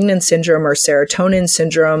neuroleptic malignant syndrome or serotonin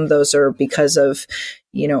syndrome, those are because of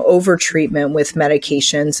over-treatment with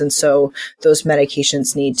medications. And so those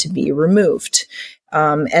medications need to be removed.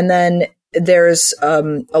 And then there's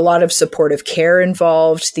a lot of supportive care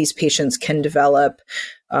involved. These patients can develop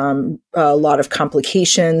a lot of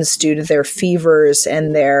complications due to their fevers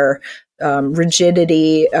and their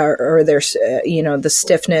rigidity or their, the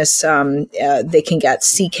stiffness. They can get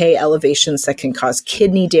CK elevations that can cause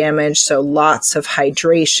kidney damage. So lots of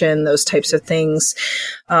hydration, those types of things.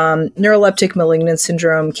 Neuroleptic malignant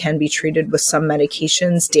syndrome can be treated with some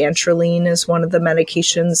medications. Dantrolene is one of the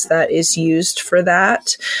medications that is used for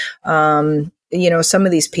that. Some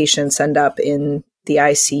of these patients end up in the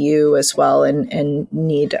ICU as well and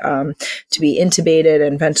need to be intubated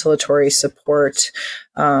and ventilatory support.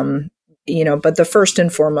 but the first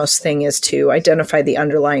and foremost thing is to identify the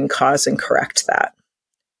underlying cause and correct that.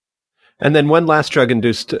 And then one last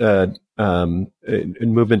drug-induced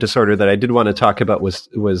movement disorder that I did want to talk about was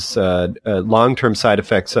long-term side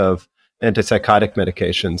effects of antipsychotic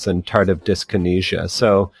medications and tardive dyskinesia.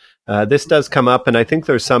 So this does come up, and I think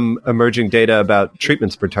there's some emerging data about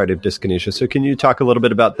treatments for tardive dyskinesia. So can you talk a little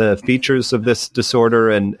bit about the features of this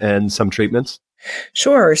disorder and some treatments?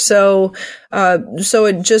 Sure. So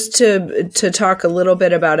just to talk a little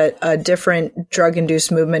bit about a different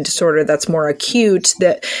drug-induced movement disorder that's more acute,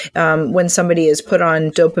 that when somebody is put on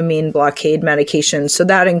dopamine blockade medication. So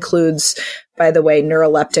that includes, by the way,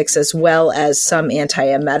 neuroleptics as well as some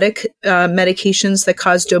antiemetic medications that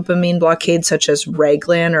cause dopamine blockade, such as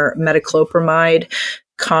Reglan or metoclopramide.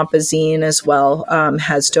 Compazine as well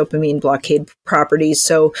has dopamine blockade properties.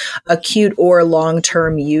 So acute or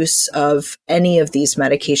long-term use of any of these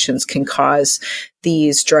medications can cause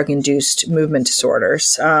these drug-induced movement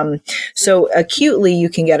disorders. So acutely, you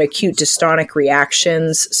can get acute dystonic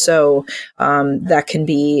reactions. So that can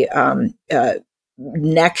be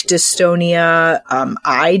neck dystonia,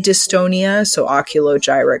 eye dystonia. So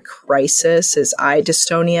oculogyrate crisis is eye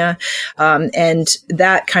dystonia. And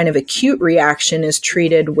that kind of acute reaction is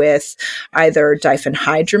treated with either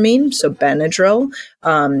diphenhydramine, so Benadryl,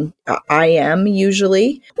 IM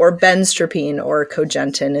usually, or benztropine or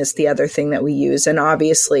Cogentin is the other thing that we use. And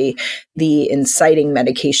obviously the inciting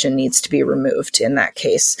medication needs to be removed in that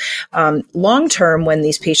case. Long term, when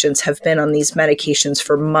these patients have been on these medications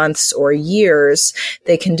for months or years,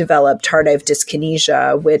 they can develop tardive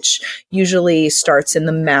dyskinesia, which usually starts in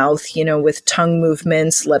the mouth, with tongue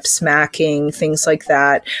movements, lip smacking, things like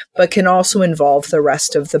that, but can also involve the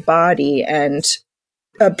rest of the body and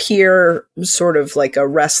appear sort of like a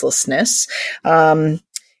restlessness. And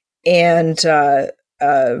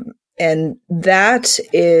that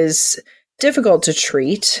is difficult to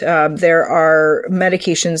treat. There are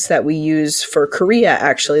medications that we use for chorea,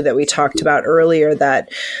 actually, that we talked about earlier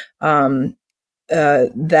that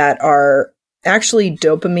are actually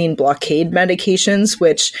dopamine blockade medications,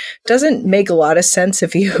 which doesn't make a lot of sense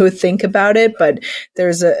if you think about it, but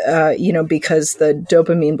there's because the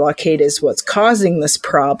dopamine blockade is what's causing this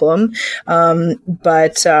problem.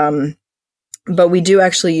 But we do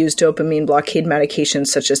actually use dopamine blockade medications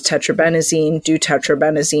such as tetrabenazine,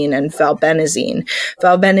 deutetrabenazine, and valbenazine.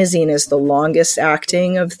 Valbenazine is the longest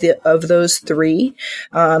acting of those three,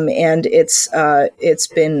 and it's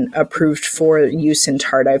been approved for use in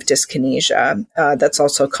tardive dyskinesia. That's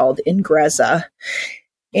also called Ingrezza,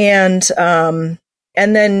 and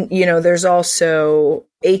then there's also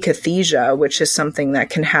akathisia, which is something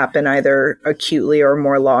that can happen either acutely or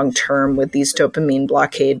more long-term with these dopamine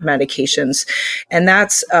blockade medications. And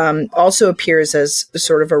that's also appears as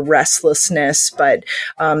sort of a restlessness, but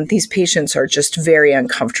these patients are just very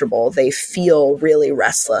uncomfortable. They feel really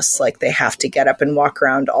restless, like they have to get up and walk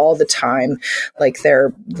around all the time, like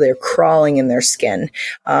they're crawling in their skin.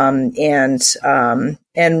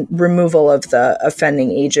 And removal of the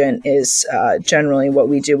offending agent is generally what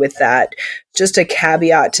we do with that. Just a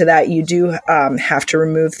caveat to that, you do have to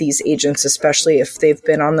remove these agents, especially if they've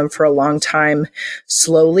been on them for a long time,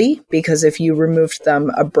 slowly, because if you removed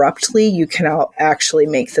them abruptly, you can actually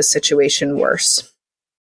make the situation worse.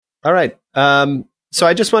 All right. So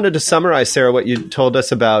I just wanted to summarize, Sarah, what you told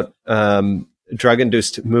us about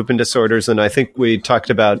drug-induced movement disorders. And I think we talked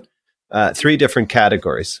about three different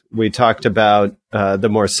categories. We talked about the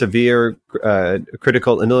more severe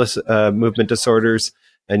critical illness movement disorders,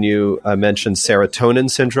 and you mentioned serotonin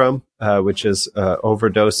syndrome, which is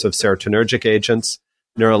overdose of serotonergic agents,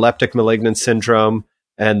 neuroleptic malignant syndrome,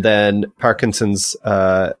 and then Parkinson's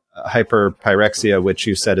hyperpyrexia, which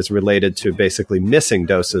you said is related to basically missing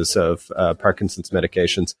doses of Parkinson's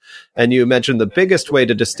medications. And you mentioned the biggest way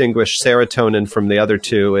to distinguish serotonin from the other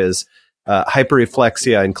two is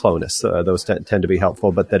hyperreflexia and clonus. Those tend to be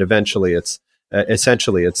helpful, but that eventually it's a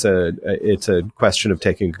question of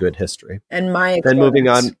taking a good history. And myoclonus. Then moving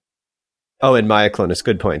on. Oh, and myoclonus.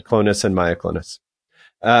 Good point. Clonus and myoclonus.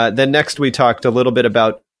 Then next we talked a little bit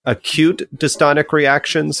about acute dystonic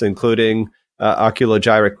reactions, including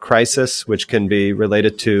oculogyrate crisis, which can be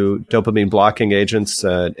related to dopamine blocking agents,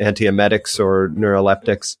 antiemetics or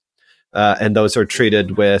neuroleptics. And those are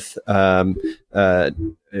treated with benztropine,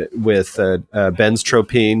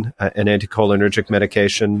 an anticholinergic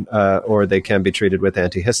medication, or they can be treated with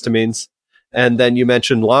antihistamines. And then you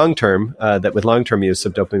mentioned long-term, that with long-term use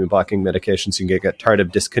of dopamine blocking medications, you can get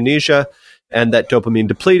tardive dyskinesia, and that dopamine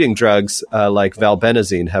depleting drugs like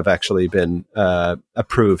valbenazine have actually been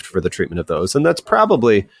approved for the treatment of those. And that's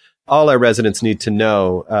probably all our residents need to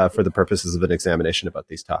know for the purposes of an examination about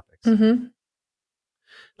these topics. Mm-hmm.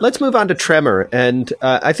 Let's move on to tremor. And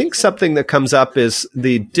I think something that comes up is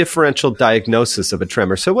the differential diagnosis of a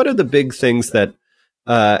tremor. So what are the big things that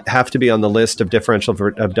have to be on the list of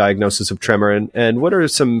of diagnosis of tremor? And what are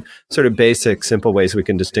some sort of basic, simple ways we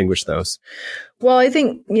can distinguish those? Well, I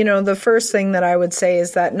think, the first thing that I would say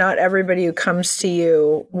is that not everybody who comes to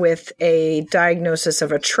you with a diagnosis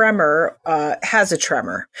of a tremor has a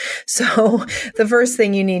tremor. So the first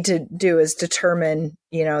thing you need to do is determine,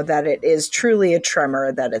 that it is truly a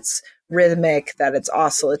tremor, that it's rhythmic, that it's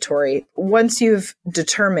oscillatory. Once you've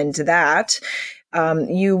determined that,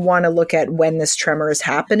 you want to look at when this tremor is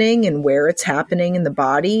happening and where it's happening in the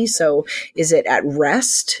body. So is it at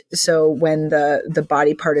rest? So when the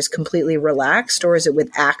body part is completely relaxed, or is it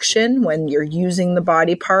with action when you're using the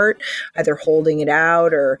body part, either holding it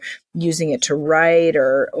out or using it to write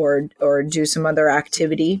or do some other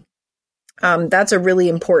activity? That's a really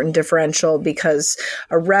important differential, because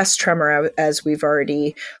a rest tremor, as we've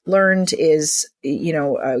already learned, is,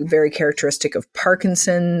 very characteristic of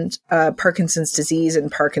Parkinson's disease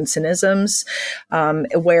and Parkinsonisms,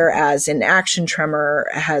 whereas an action tremor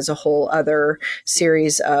has a whole other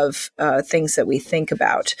series of things that we think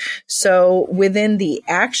about. So within the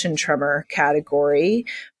action tremor category,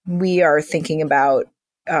 we are thinking about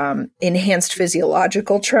enhanced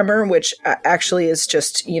physiological tremor, which actually is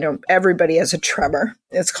just, everybody has a tremor.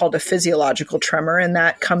 It's called a physiological tremor, and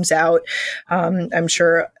that comes out. I'm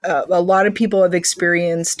sure a lot of people have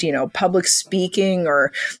experienced, public speaking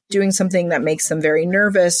or doing something that makes them very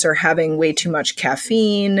nervous, or having way too much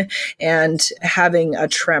caffeine and having a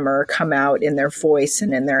tremor come out in their voice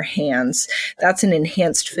and in their hands. That's an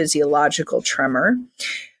enhanced physiological tremor.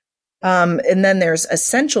 And then there's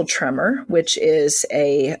essential tremor, which is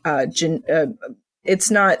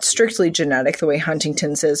it's not strictly genetic the way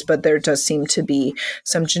Huntington's is, but there does seem to be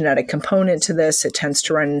some genetic component to this. It tends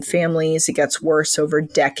to run in families. It gets worse over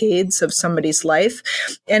decades of somebody's life.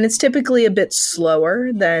 And it's typically a bit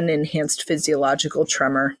slower than enhanced physiological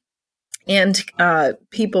tremor. And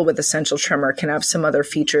people with essential tremor can have some other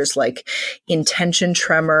features like intention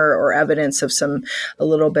tremor, or evidence of a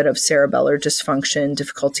little bit of cerebellar dysfunction,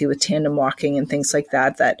 difficulty with tandem walking and things like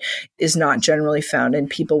that, that is not generally found in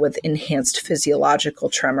people with enhanced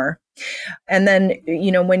physiological tremor. And then,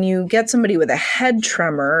 when you get somebody with a head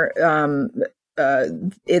tremor,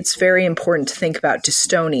 it's very important to think about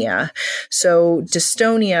dystonia. So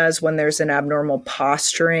dystonia is when there's an abnormal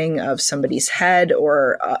posturing of somebody's head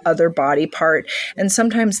or other body part. And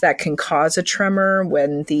sometimes that can cause a tremor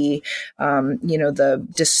when the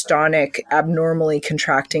dystonic, abnormally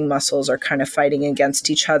contracting muscles are kind of fighting against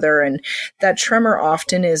each other. And that tremor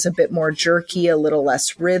often is a bit more jerky, a little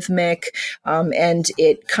less rhythmic. And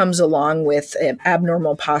it comes along with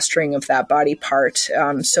abnormal posturing of that body part.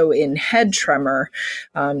 So in head tremor,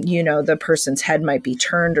 the person's head might be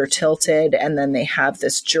turned or tilted, and then they have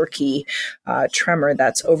this jerky tremor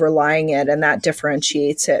that's overlying it, and that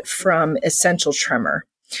differentiates it from essential tremor.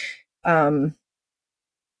 One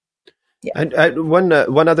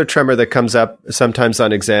other tremor that comes up sometimes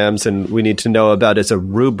on exams and we need to know about is a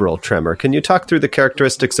rubral tremor. Can you talk through the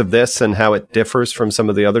characteristics of this and how it differs from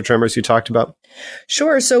some of the other tremors you talked about?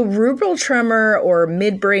 Sure. So rubral tremor, or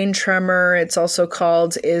midbrain tremor, it's also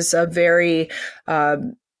called, is a very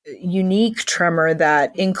unique tremor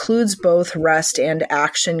that includes both rest and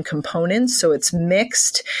action components. So it's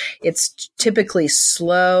mixed. It's typically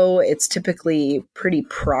slow. It's typically pretty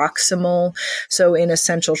proximal. So in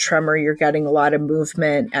essential tremor, you're getting a lot of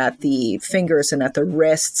movement at the fingers and at the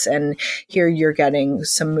wrists. And here you're getting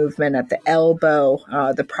some movement at the elbow,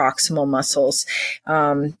 the proximal muscles.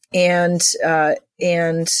 And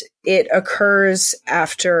it occurs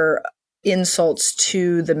after insults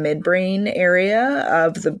to the midbrain area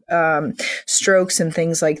of the strokes and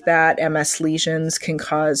things like that. MS lesions can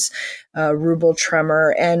cause rubral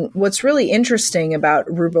tremor. And what's really interesting about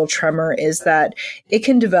rubral tremor is that it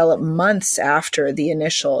can develop months after the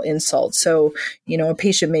initial insult. So, a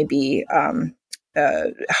patient may be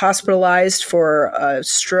hospitalized for a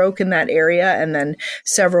stroke in that area, and then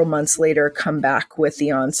several months later come back with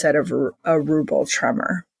the onset of a rubral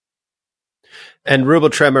tremor. And rubral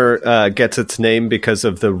tremor gets its name because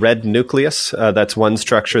of the red nucleus. That's one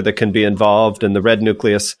structure that can be involved, and the red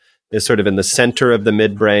nucleus is sort of in the center of the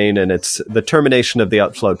midbrain, and it's the termination of the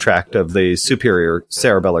outflow tract of the superior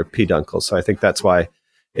cerebellar peduncle. So I think that's why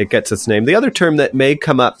it gets its name. The other term that may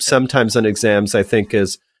come up sometimes on exams, I think,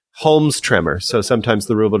 is Holmes tremor. So sometimes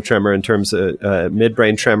the rubral tremor in terms of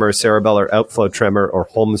midbrain tremor, cerebellar outflow tremor, or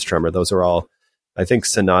Holmes tremor. Those are all, I think,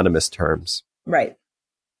 synonymous terms. Right.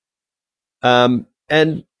 And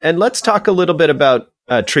And let's talk a little bit about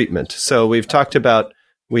treatment. So we've talked about,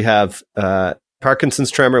 we have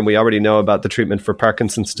Parkinson's tremor, and we already know about the treatment for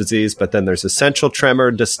Parkinson's disease, but then there's essential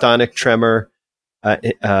tremor, dystonic tremor,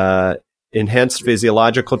 enhanced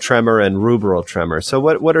physiological tremor, and rubral tremor. So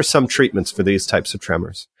what are some treatments for these types of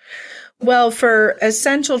tremors? Well, for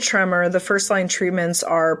essential tremor, the first-line treatments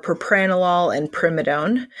are propranolol and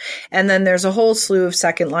primidone. And then there's a whole slew of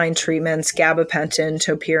second-line treatments, gabapentin,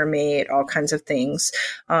 topiramate, all kinds of things.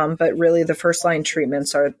 But really the first-line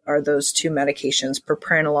treatments are those two medications,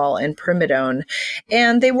 propranolol and primidone.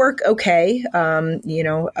 And they work okay,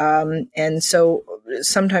 and so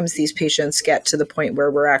sometimes these patients get to the point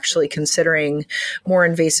where we're actually considering more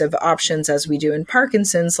invasive options, as we do in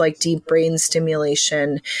Parkinson's, like deep brain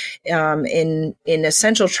stimulation. In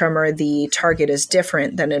essential tremor, the target is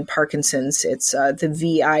different than in Parkinson's. It's the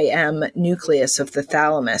VIM nucleus of the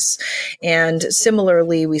thalamus. And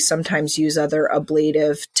similarly, we sometimes use other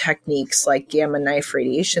ablative techniques like gamma knife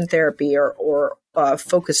radiation therapy or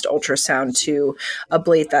focused ultrasound to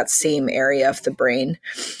ablate that same area of the brain.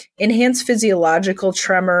 Enhanced physiological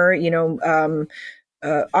tremor,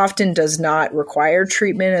 often does not require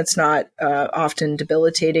treatment. It's not often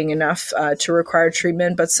debilitating enough to require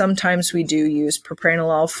treatment, but sometimes we do use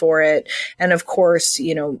propranolol for it. And of course,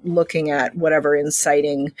 looking at whatever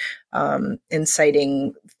inciting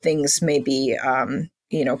things may be,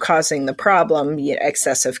 causing the problem,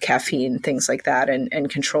 excessive caffeine, things like that, and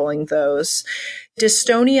controlling those.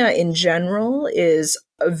 Dystonia in general is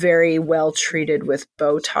very well treated with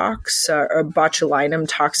Botox or botulinum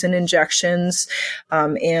toxin injections.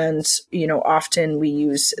 Often we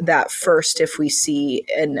use that first if we see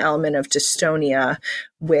an element of dystonia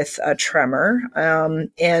with a tremor.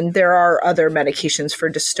 And there are other medications for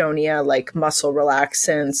dystonia like muscle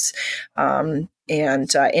relaxants, and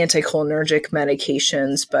anticholinergic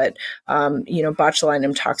medications, but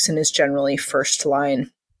botulinum toxin is generally first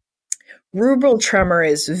line. Rubral tremor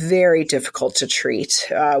is very difficult to treat.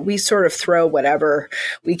 We sort of throw whatever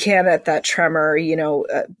we can at that tremor.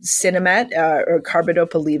 Sinemet or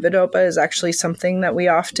carbidopa-levodopa is actually something that we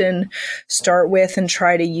often start with and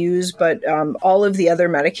try to use. But all of the other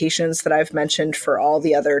medications that I've mentioned for all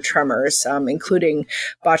the other tremors, including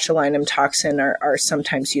botulinum toxin, are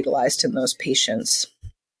sometimes utilized in those patients.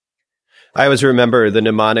 I always remember the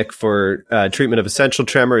mnemonic for treatment of essential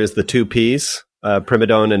tremor is the two Ps.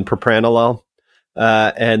 Primidone and propranolol.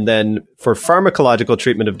 And then for pharmacological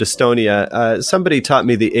treatment of dystonia, somebody taught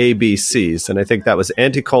me the ABCs, and I think that was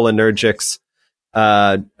anticholinergics,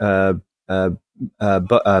 I think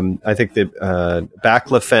the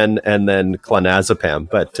baclofen, and then clonazepam,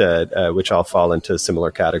 but which all fall into similar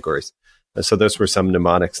categories. So those were some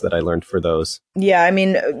mnemonics that I learned for those. Yeah, I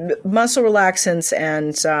mean, muscle relaxants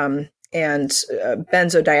and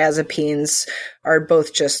benzodiazepines are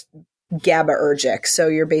both just GABAergic. So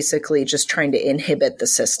you're basically just trying to inhibit the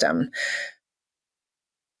system.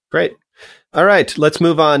 Great. All right, let's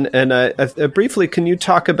move on. And briefly, can you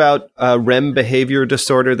talk about REM behavior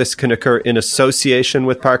disorder? This can occur in association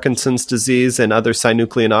with Parkinson's disease and other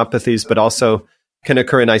synucleinopathies, but also can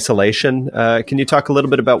occur in isolation. Can you talk a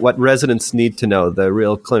little bit about what residents need to know, the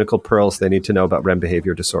real clinical pearls they need to know about REM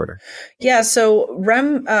behavior disorder? Yeah, so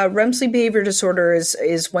REM sleep behavior disorder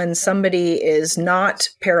is when somebody is not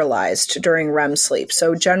paralyzed during REM sleep.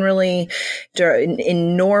 So generally,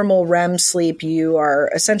 in normal REM sleep, you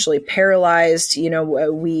are essentially paralyzed.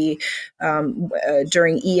 During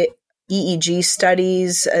EEG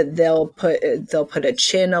studies, they'll put a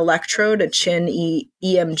chin electrode, a chin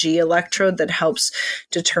EMG electrode that helps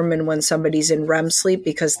determine when somebody's in REM sleep,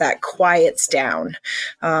 because that quiets down,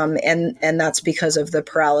 and that's because of the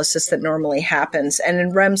paralysis that normally happens. And in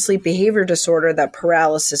REM sleep behavior disorder, that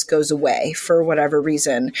paralysis goes away for whatever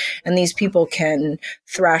reason, and these people can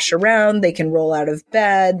thrash around, they can roll out of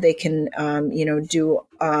bed, they can do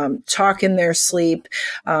talk in their sleep,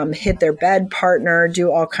 hit their bed partner,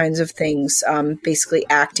 do all kinds of things, basically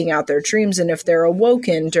acting out their dreams. And if they're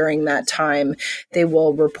awoken during that time, they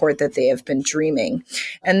will report that they have been dreaming.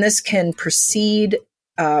 And this can precede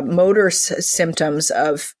motor symptoms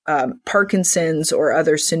of Parkinson's or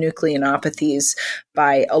other synucleinopathies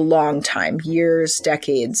by a long time, years,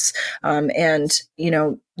 decades.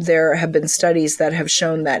 There have been studies that have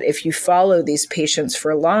shown that if you follow these patients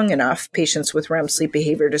for long enough, patients with REM sleep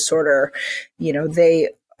behavior disorder,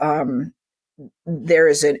 there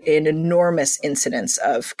is an enormous incidence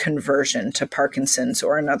of conversion to Parkinson's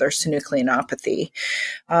or another synucleinopathy.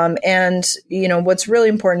 What's really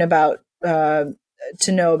important about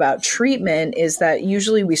to know about treatment is that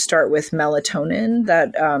usually we start with melatonin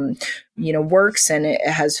that works, and it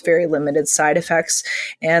has very limited side effects.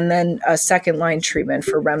 And then a second line treatment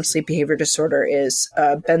for REM sleep behavior disorder is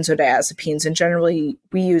benzodiazepines. And generally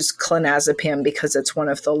we use clonazepam because it's one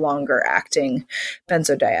of the longer acting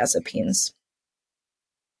benzodiazepines.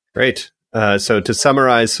 Great. So to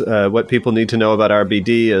summarize, what people need to know about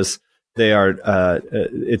RBD is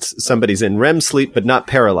it's somebody's in REM sleep but not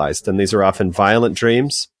paralyzed, and these are often violent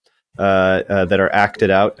dreams that are acted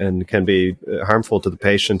out and can be harmful to the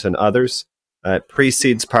patient and others. It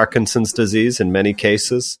precedes Parkinson's disease in many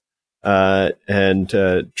cases, and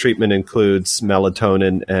treatment includes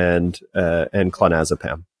melatonin and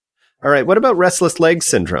clonazepam. All right, what about restless leg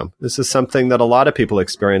syndrome? This is something that a lot of people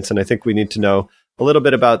experience, and I think we need to know a little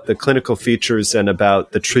bit about the clinical features and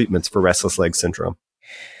about the treatments for restless leg syndrome.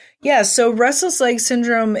 Yeah, so restless leg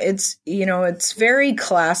syndrome, it's very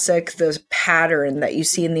classic. The pattern that you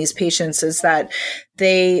see in these patients is that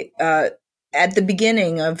they, at the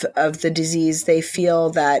beginning of the disease, they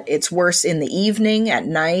feel that it's worse in the evening, at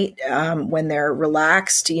night, when they're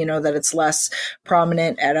relaxed, that it's less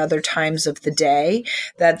prominent at other times of the day,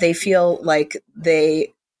 that they feel like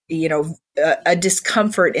they, a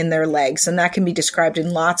discomfort in their legs. And that can be described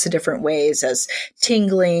in lots of different ways as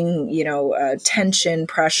tingling, tension,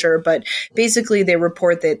 pressure. But basically they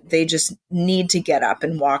report that they just need to get up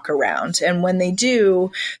and walk around. And when they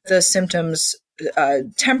do, the symptoms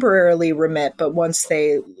temporarily remit, but once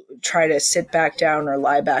they try to sit back down or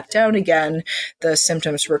lie back down again, the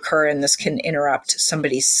symptoms recur, and this can interrupt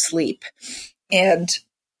somebody's sleep. And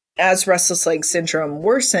as restless leg syndrome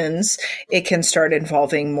worsens, it can start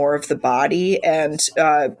involving more of the body and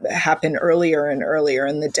happen earlier and earlier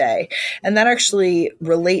in the day. And that actually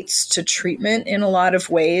relates to treatment in a lot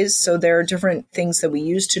of ways. So there are different things that we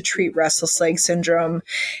use to treat restless leg syndrome.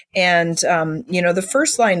 And, the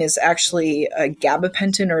first line is actually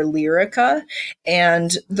gabapentin or Lyrica.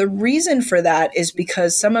 And the reason for that is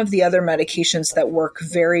because some of the other medications that work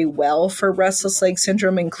very well for restless leg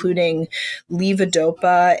syndrome, including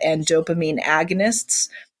levodopa and dopamine agonists,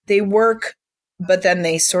 they work, but then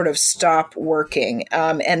they sort of stop working.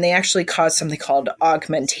 And they actually cause something called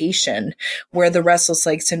augmentation, where the restless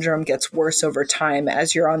leg syndrome gets worse over time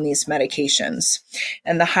as you're on these medications.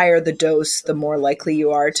 And the higher the dose, the more likely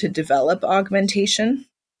you are to develop augmentation.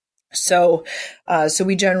 So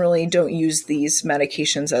we generally don't use these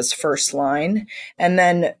medications as first line. And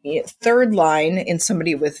then third line, in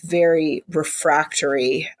somebody with very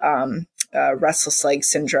refractory restless leg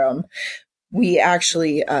syndrome, we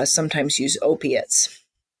actually sometimes use opiates.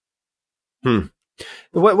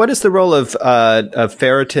 What is the role of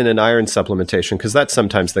ferritin and iron supplementation? Because that's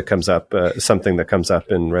sometimes something that comes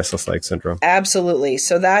up in restless leg syndrome. Absolutely.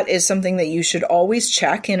 So that is something that you should always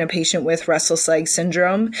check in a patient with restless leg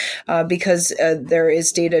syndrome, because there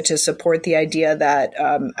is data to support the idea that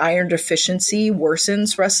iron deficiency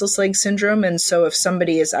worsens restless leg syndrome. And so if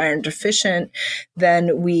somebody is iron deficient,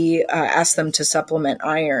 then we ask them to supplement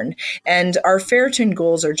iron. And our ferritin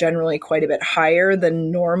goals are generally quite a bit higher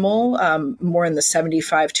than normal, more in the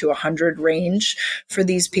 75 to 100 range for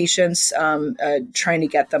these patients, trying to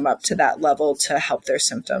get them up to that level to help their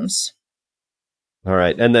symptoms. All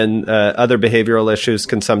right. And then other behavioral issues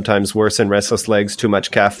can sometimes worsen restless legs: too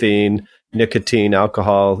much caffeine, nicotine,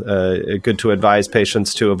 alcohol. Good to advise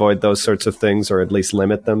patients to avoid those sorts of things, or at least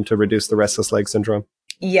limit them to reduce the restless leg syndrome.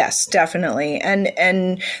 Yes, definitely.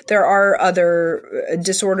 And there are other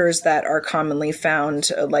disorders that are commonly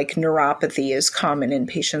found, like neuropathy is common in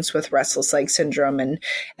patients with restless leg syndrome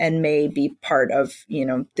and may be part of,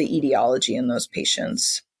 the etiology in those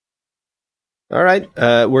patients. All right.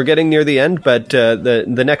 We're getting near the end, but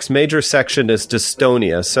the next major section is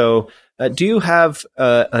dystonia. So do you have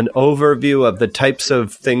an overview of the types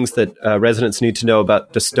of things that residents need to know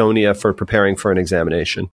about dystonia for preparing for an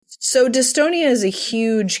examination? So dystonia is a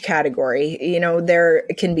huge category. There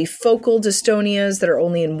can be focal dystonias that are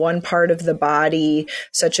only in one part of the body,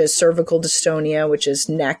 such as cervical dystonia, which is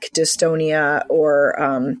neck dystonia, or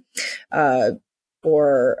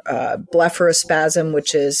blepharospasm,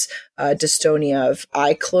 which is dystonia of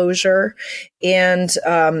eye closure, and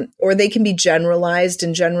or they can be generalized.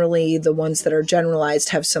 And generally, the ones that are generalized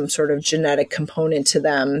have some sort of genetic component to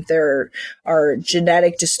them. There are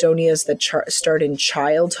genetic dystonias that start in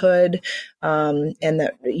childhood, and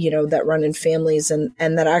that run in families, and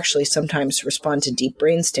that actually sometimes respond to deep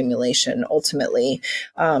brain stimulation. Ultimately,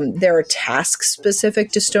 there are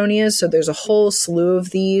task-specific dystonias. So there's a whole slew of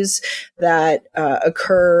these that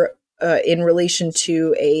occur in relation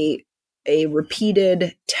to a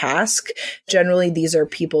repeated task. Generally, these are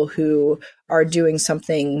people who are doing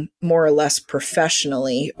something more or less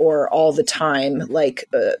professionally or all the time, like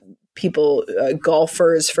people,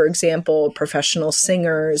 golfers, for example, professional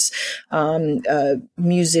singers,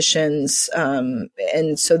 musicians,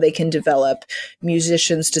 and so they can develop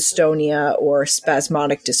musicians' dystonia or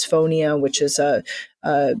spasmodic dysphonia, which is a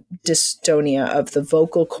dystonia of the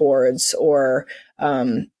vocal cords, or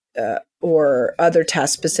other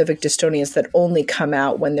task-specific dystonias that only come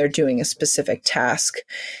out when they're doing a specific task.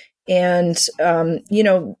 And,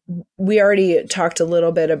 we already talked a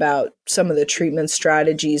little bit about some of the treatment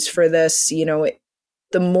strategies for this.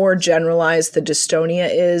 The more generalized the dystonia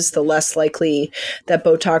is, the less likely that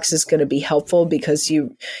Botox is going to be helpful, because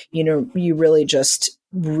you really just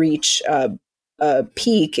reach a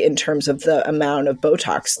peak in terms of the amount of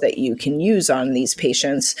Botox that you can use on these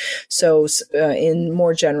patients. So in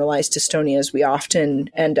more generalized dystonias, we often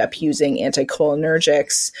end up using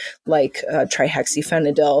anticholinergics like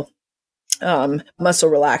trihexyphenidyl, muscle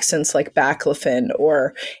relaxants like baclofen,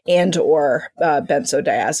 or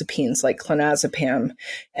benzodiazepines like clonazepam.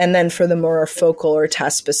 And then for the more focal or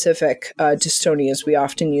task-specific dystonias, we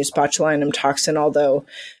often use botulinum toxin, although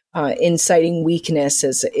inciting weakness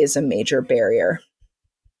is a major barrier.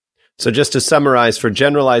 So just to summarize, for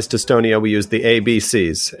generalized dystonia, we use the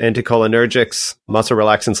ABCs: anticholinergics, muscle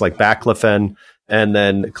relaxants like baclofen, and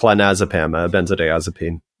then clonazepam, a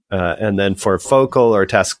benzodiazepine. And then for focal or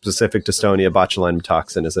task-specific dystonia, botulinum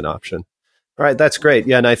toxin is an option. All right, that's great.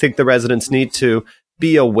 Yeah, and I think the residents need to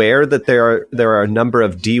be aware that there are a number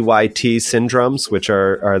of DYT syndromes, which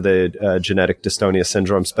are the genetic dystonia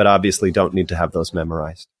syndromes, but obviously don't need to have those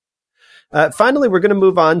memorized. Finally, we're going to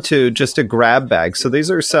move on to just a grab bag. So these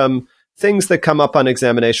are some things that come up on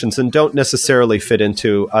examinations and don't necessarily fit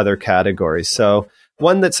into other categories. So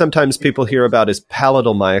one that sometimes people hear about is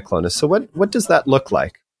palatal myoclonus. So what does that look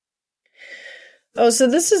like? Oh, so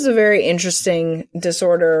this is a very interesting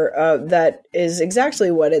disorder that is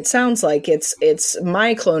exactly what it sounds like. It's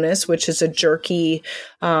myoclonus, which is a jerky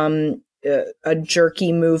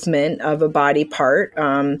movement of a body part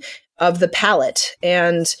of the palate.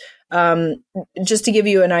 And just to give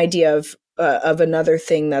you an idea of another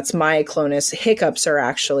thing that's myoclonus, hiccups are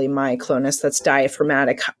actually myoclonus. That's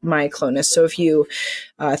diaphragmatic myoclonus. So if you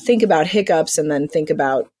think about hiccups and then think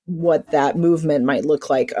about what that movement might look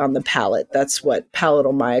like on the palate, that's what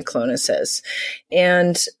palatal myoclonus is.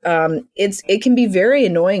 And it can be very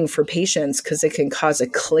annoying for patients because it can cause a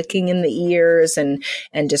clicking in the ears and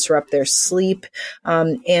disrupt their sleep.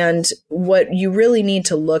 And what you really need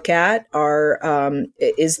to look at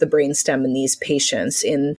is the brainstem in these patients.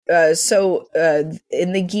 In the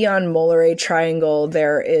Guillain-Molleret triangle,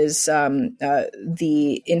 there is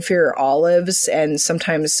the inferior olives, and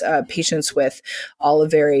sometimes patients with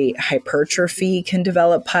olivary hypertrophy can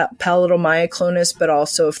develop palatal myoclonus, but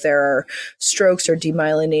also if there are strokes or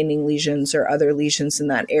demyelinating lesions or other lesions in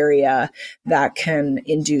that area, that can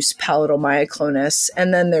induce palatal myoclonus.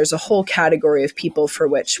 And then there's a whole category of people for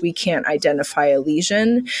which we can't identify a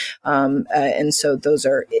lesion. And so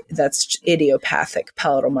that's idiopathic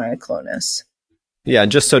palatal myoclonus. Yeah,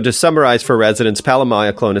 just so to summarize for residents, palatal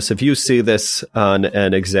myoclonus, if you see this on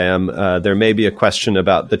an exam, there may be a question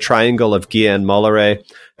about the triangle of Guillain-Molleret,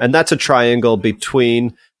 and that's a triangle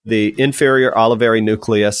between the inferior olivary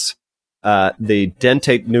nucleus, the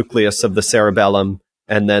dentate nucleus of the cerebellum,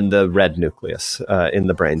 and then the red nucleus in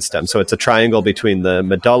the brainstem. So it's a triangle between the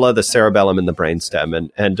medulla, the cerebellum, and the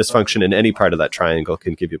brainstem, and dysfunction in any part of that triangle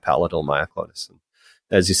can give you palatal myoclonus.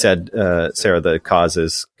 As you said, Sarah, the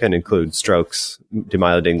causes can include strokes,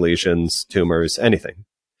 demyelinating lesions, tumors, anything.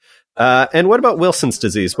 And what about Wilson's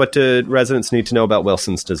disease? What do residents need to know about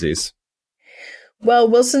Wilson's disease? Well,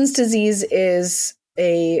 Wilson's disease is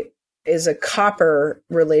a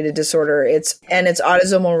copper-related disorder. It's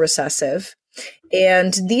autosomal recessive,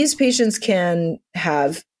 and these patients can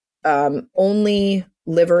have only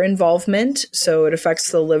liver involvement, so it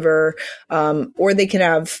affects the liver, or they can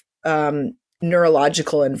have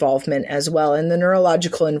neurological involvement as well. And the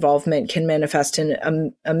neurological involvement can manifest in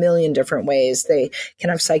a million different ways. They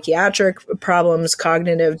can have psychiatric problems,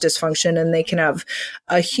 cognitive dysfunction, and they can have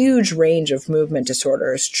a huge range of movement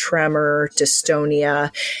disorders, tremor,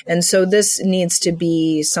 dystonia. And so this needs to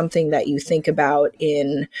be something that you think about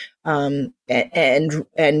in and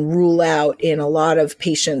rule out in a lot of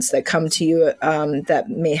patients that come to you that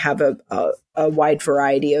may have a wide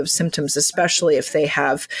variety of symptoms, especially if they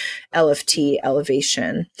have LFT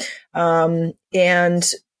elevation.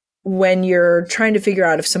 And when you're trying to figure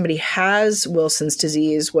out if somebody has Wilson's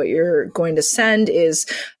disease, what you're going to send is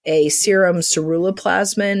a serum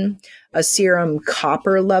ceruloplasmin, a serum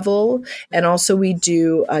copper level, and also we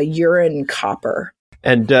do a urine copper.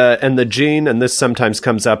 And the gene, and this sometimes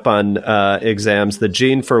comes up on exams, the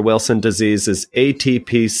gene for Wilson disease is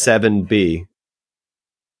ATP7B.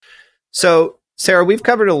 So, Sarah, we've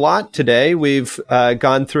covered a lot today. We've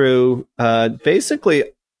gone through basically,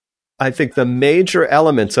 I think, the major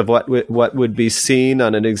elements of what would be seen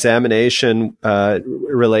on an examination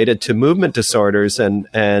related to movement disorders, and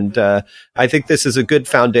I think this is a good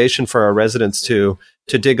foundation for our residents to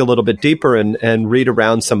dig a little bit deeper and read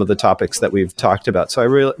around some of the topics that we've talked about. So I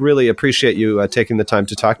really appreciate you taking the time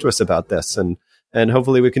to talk to us about this, and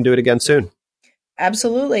hopefully we can do it again soon.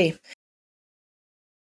 Absolutely.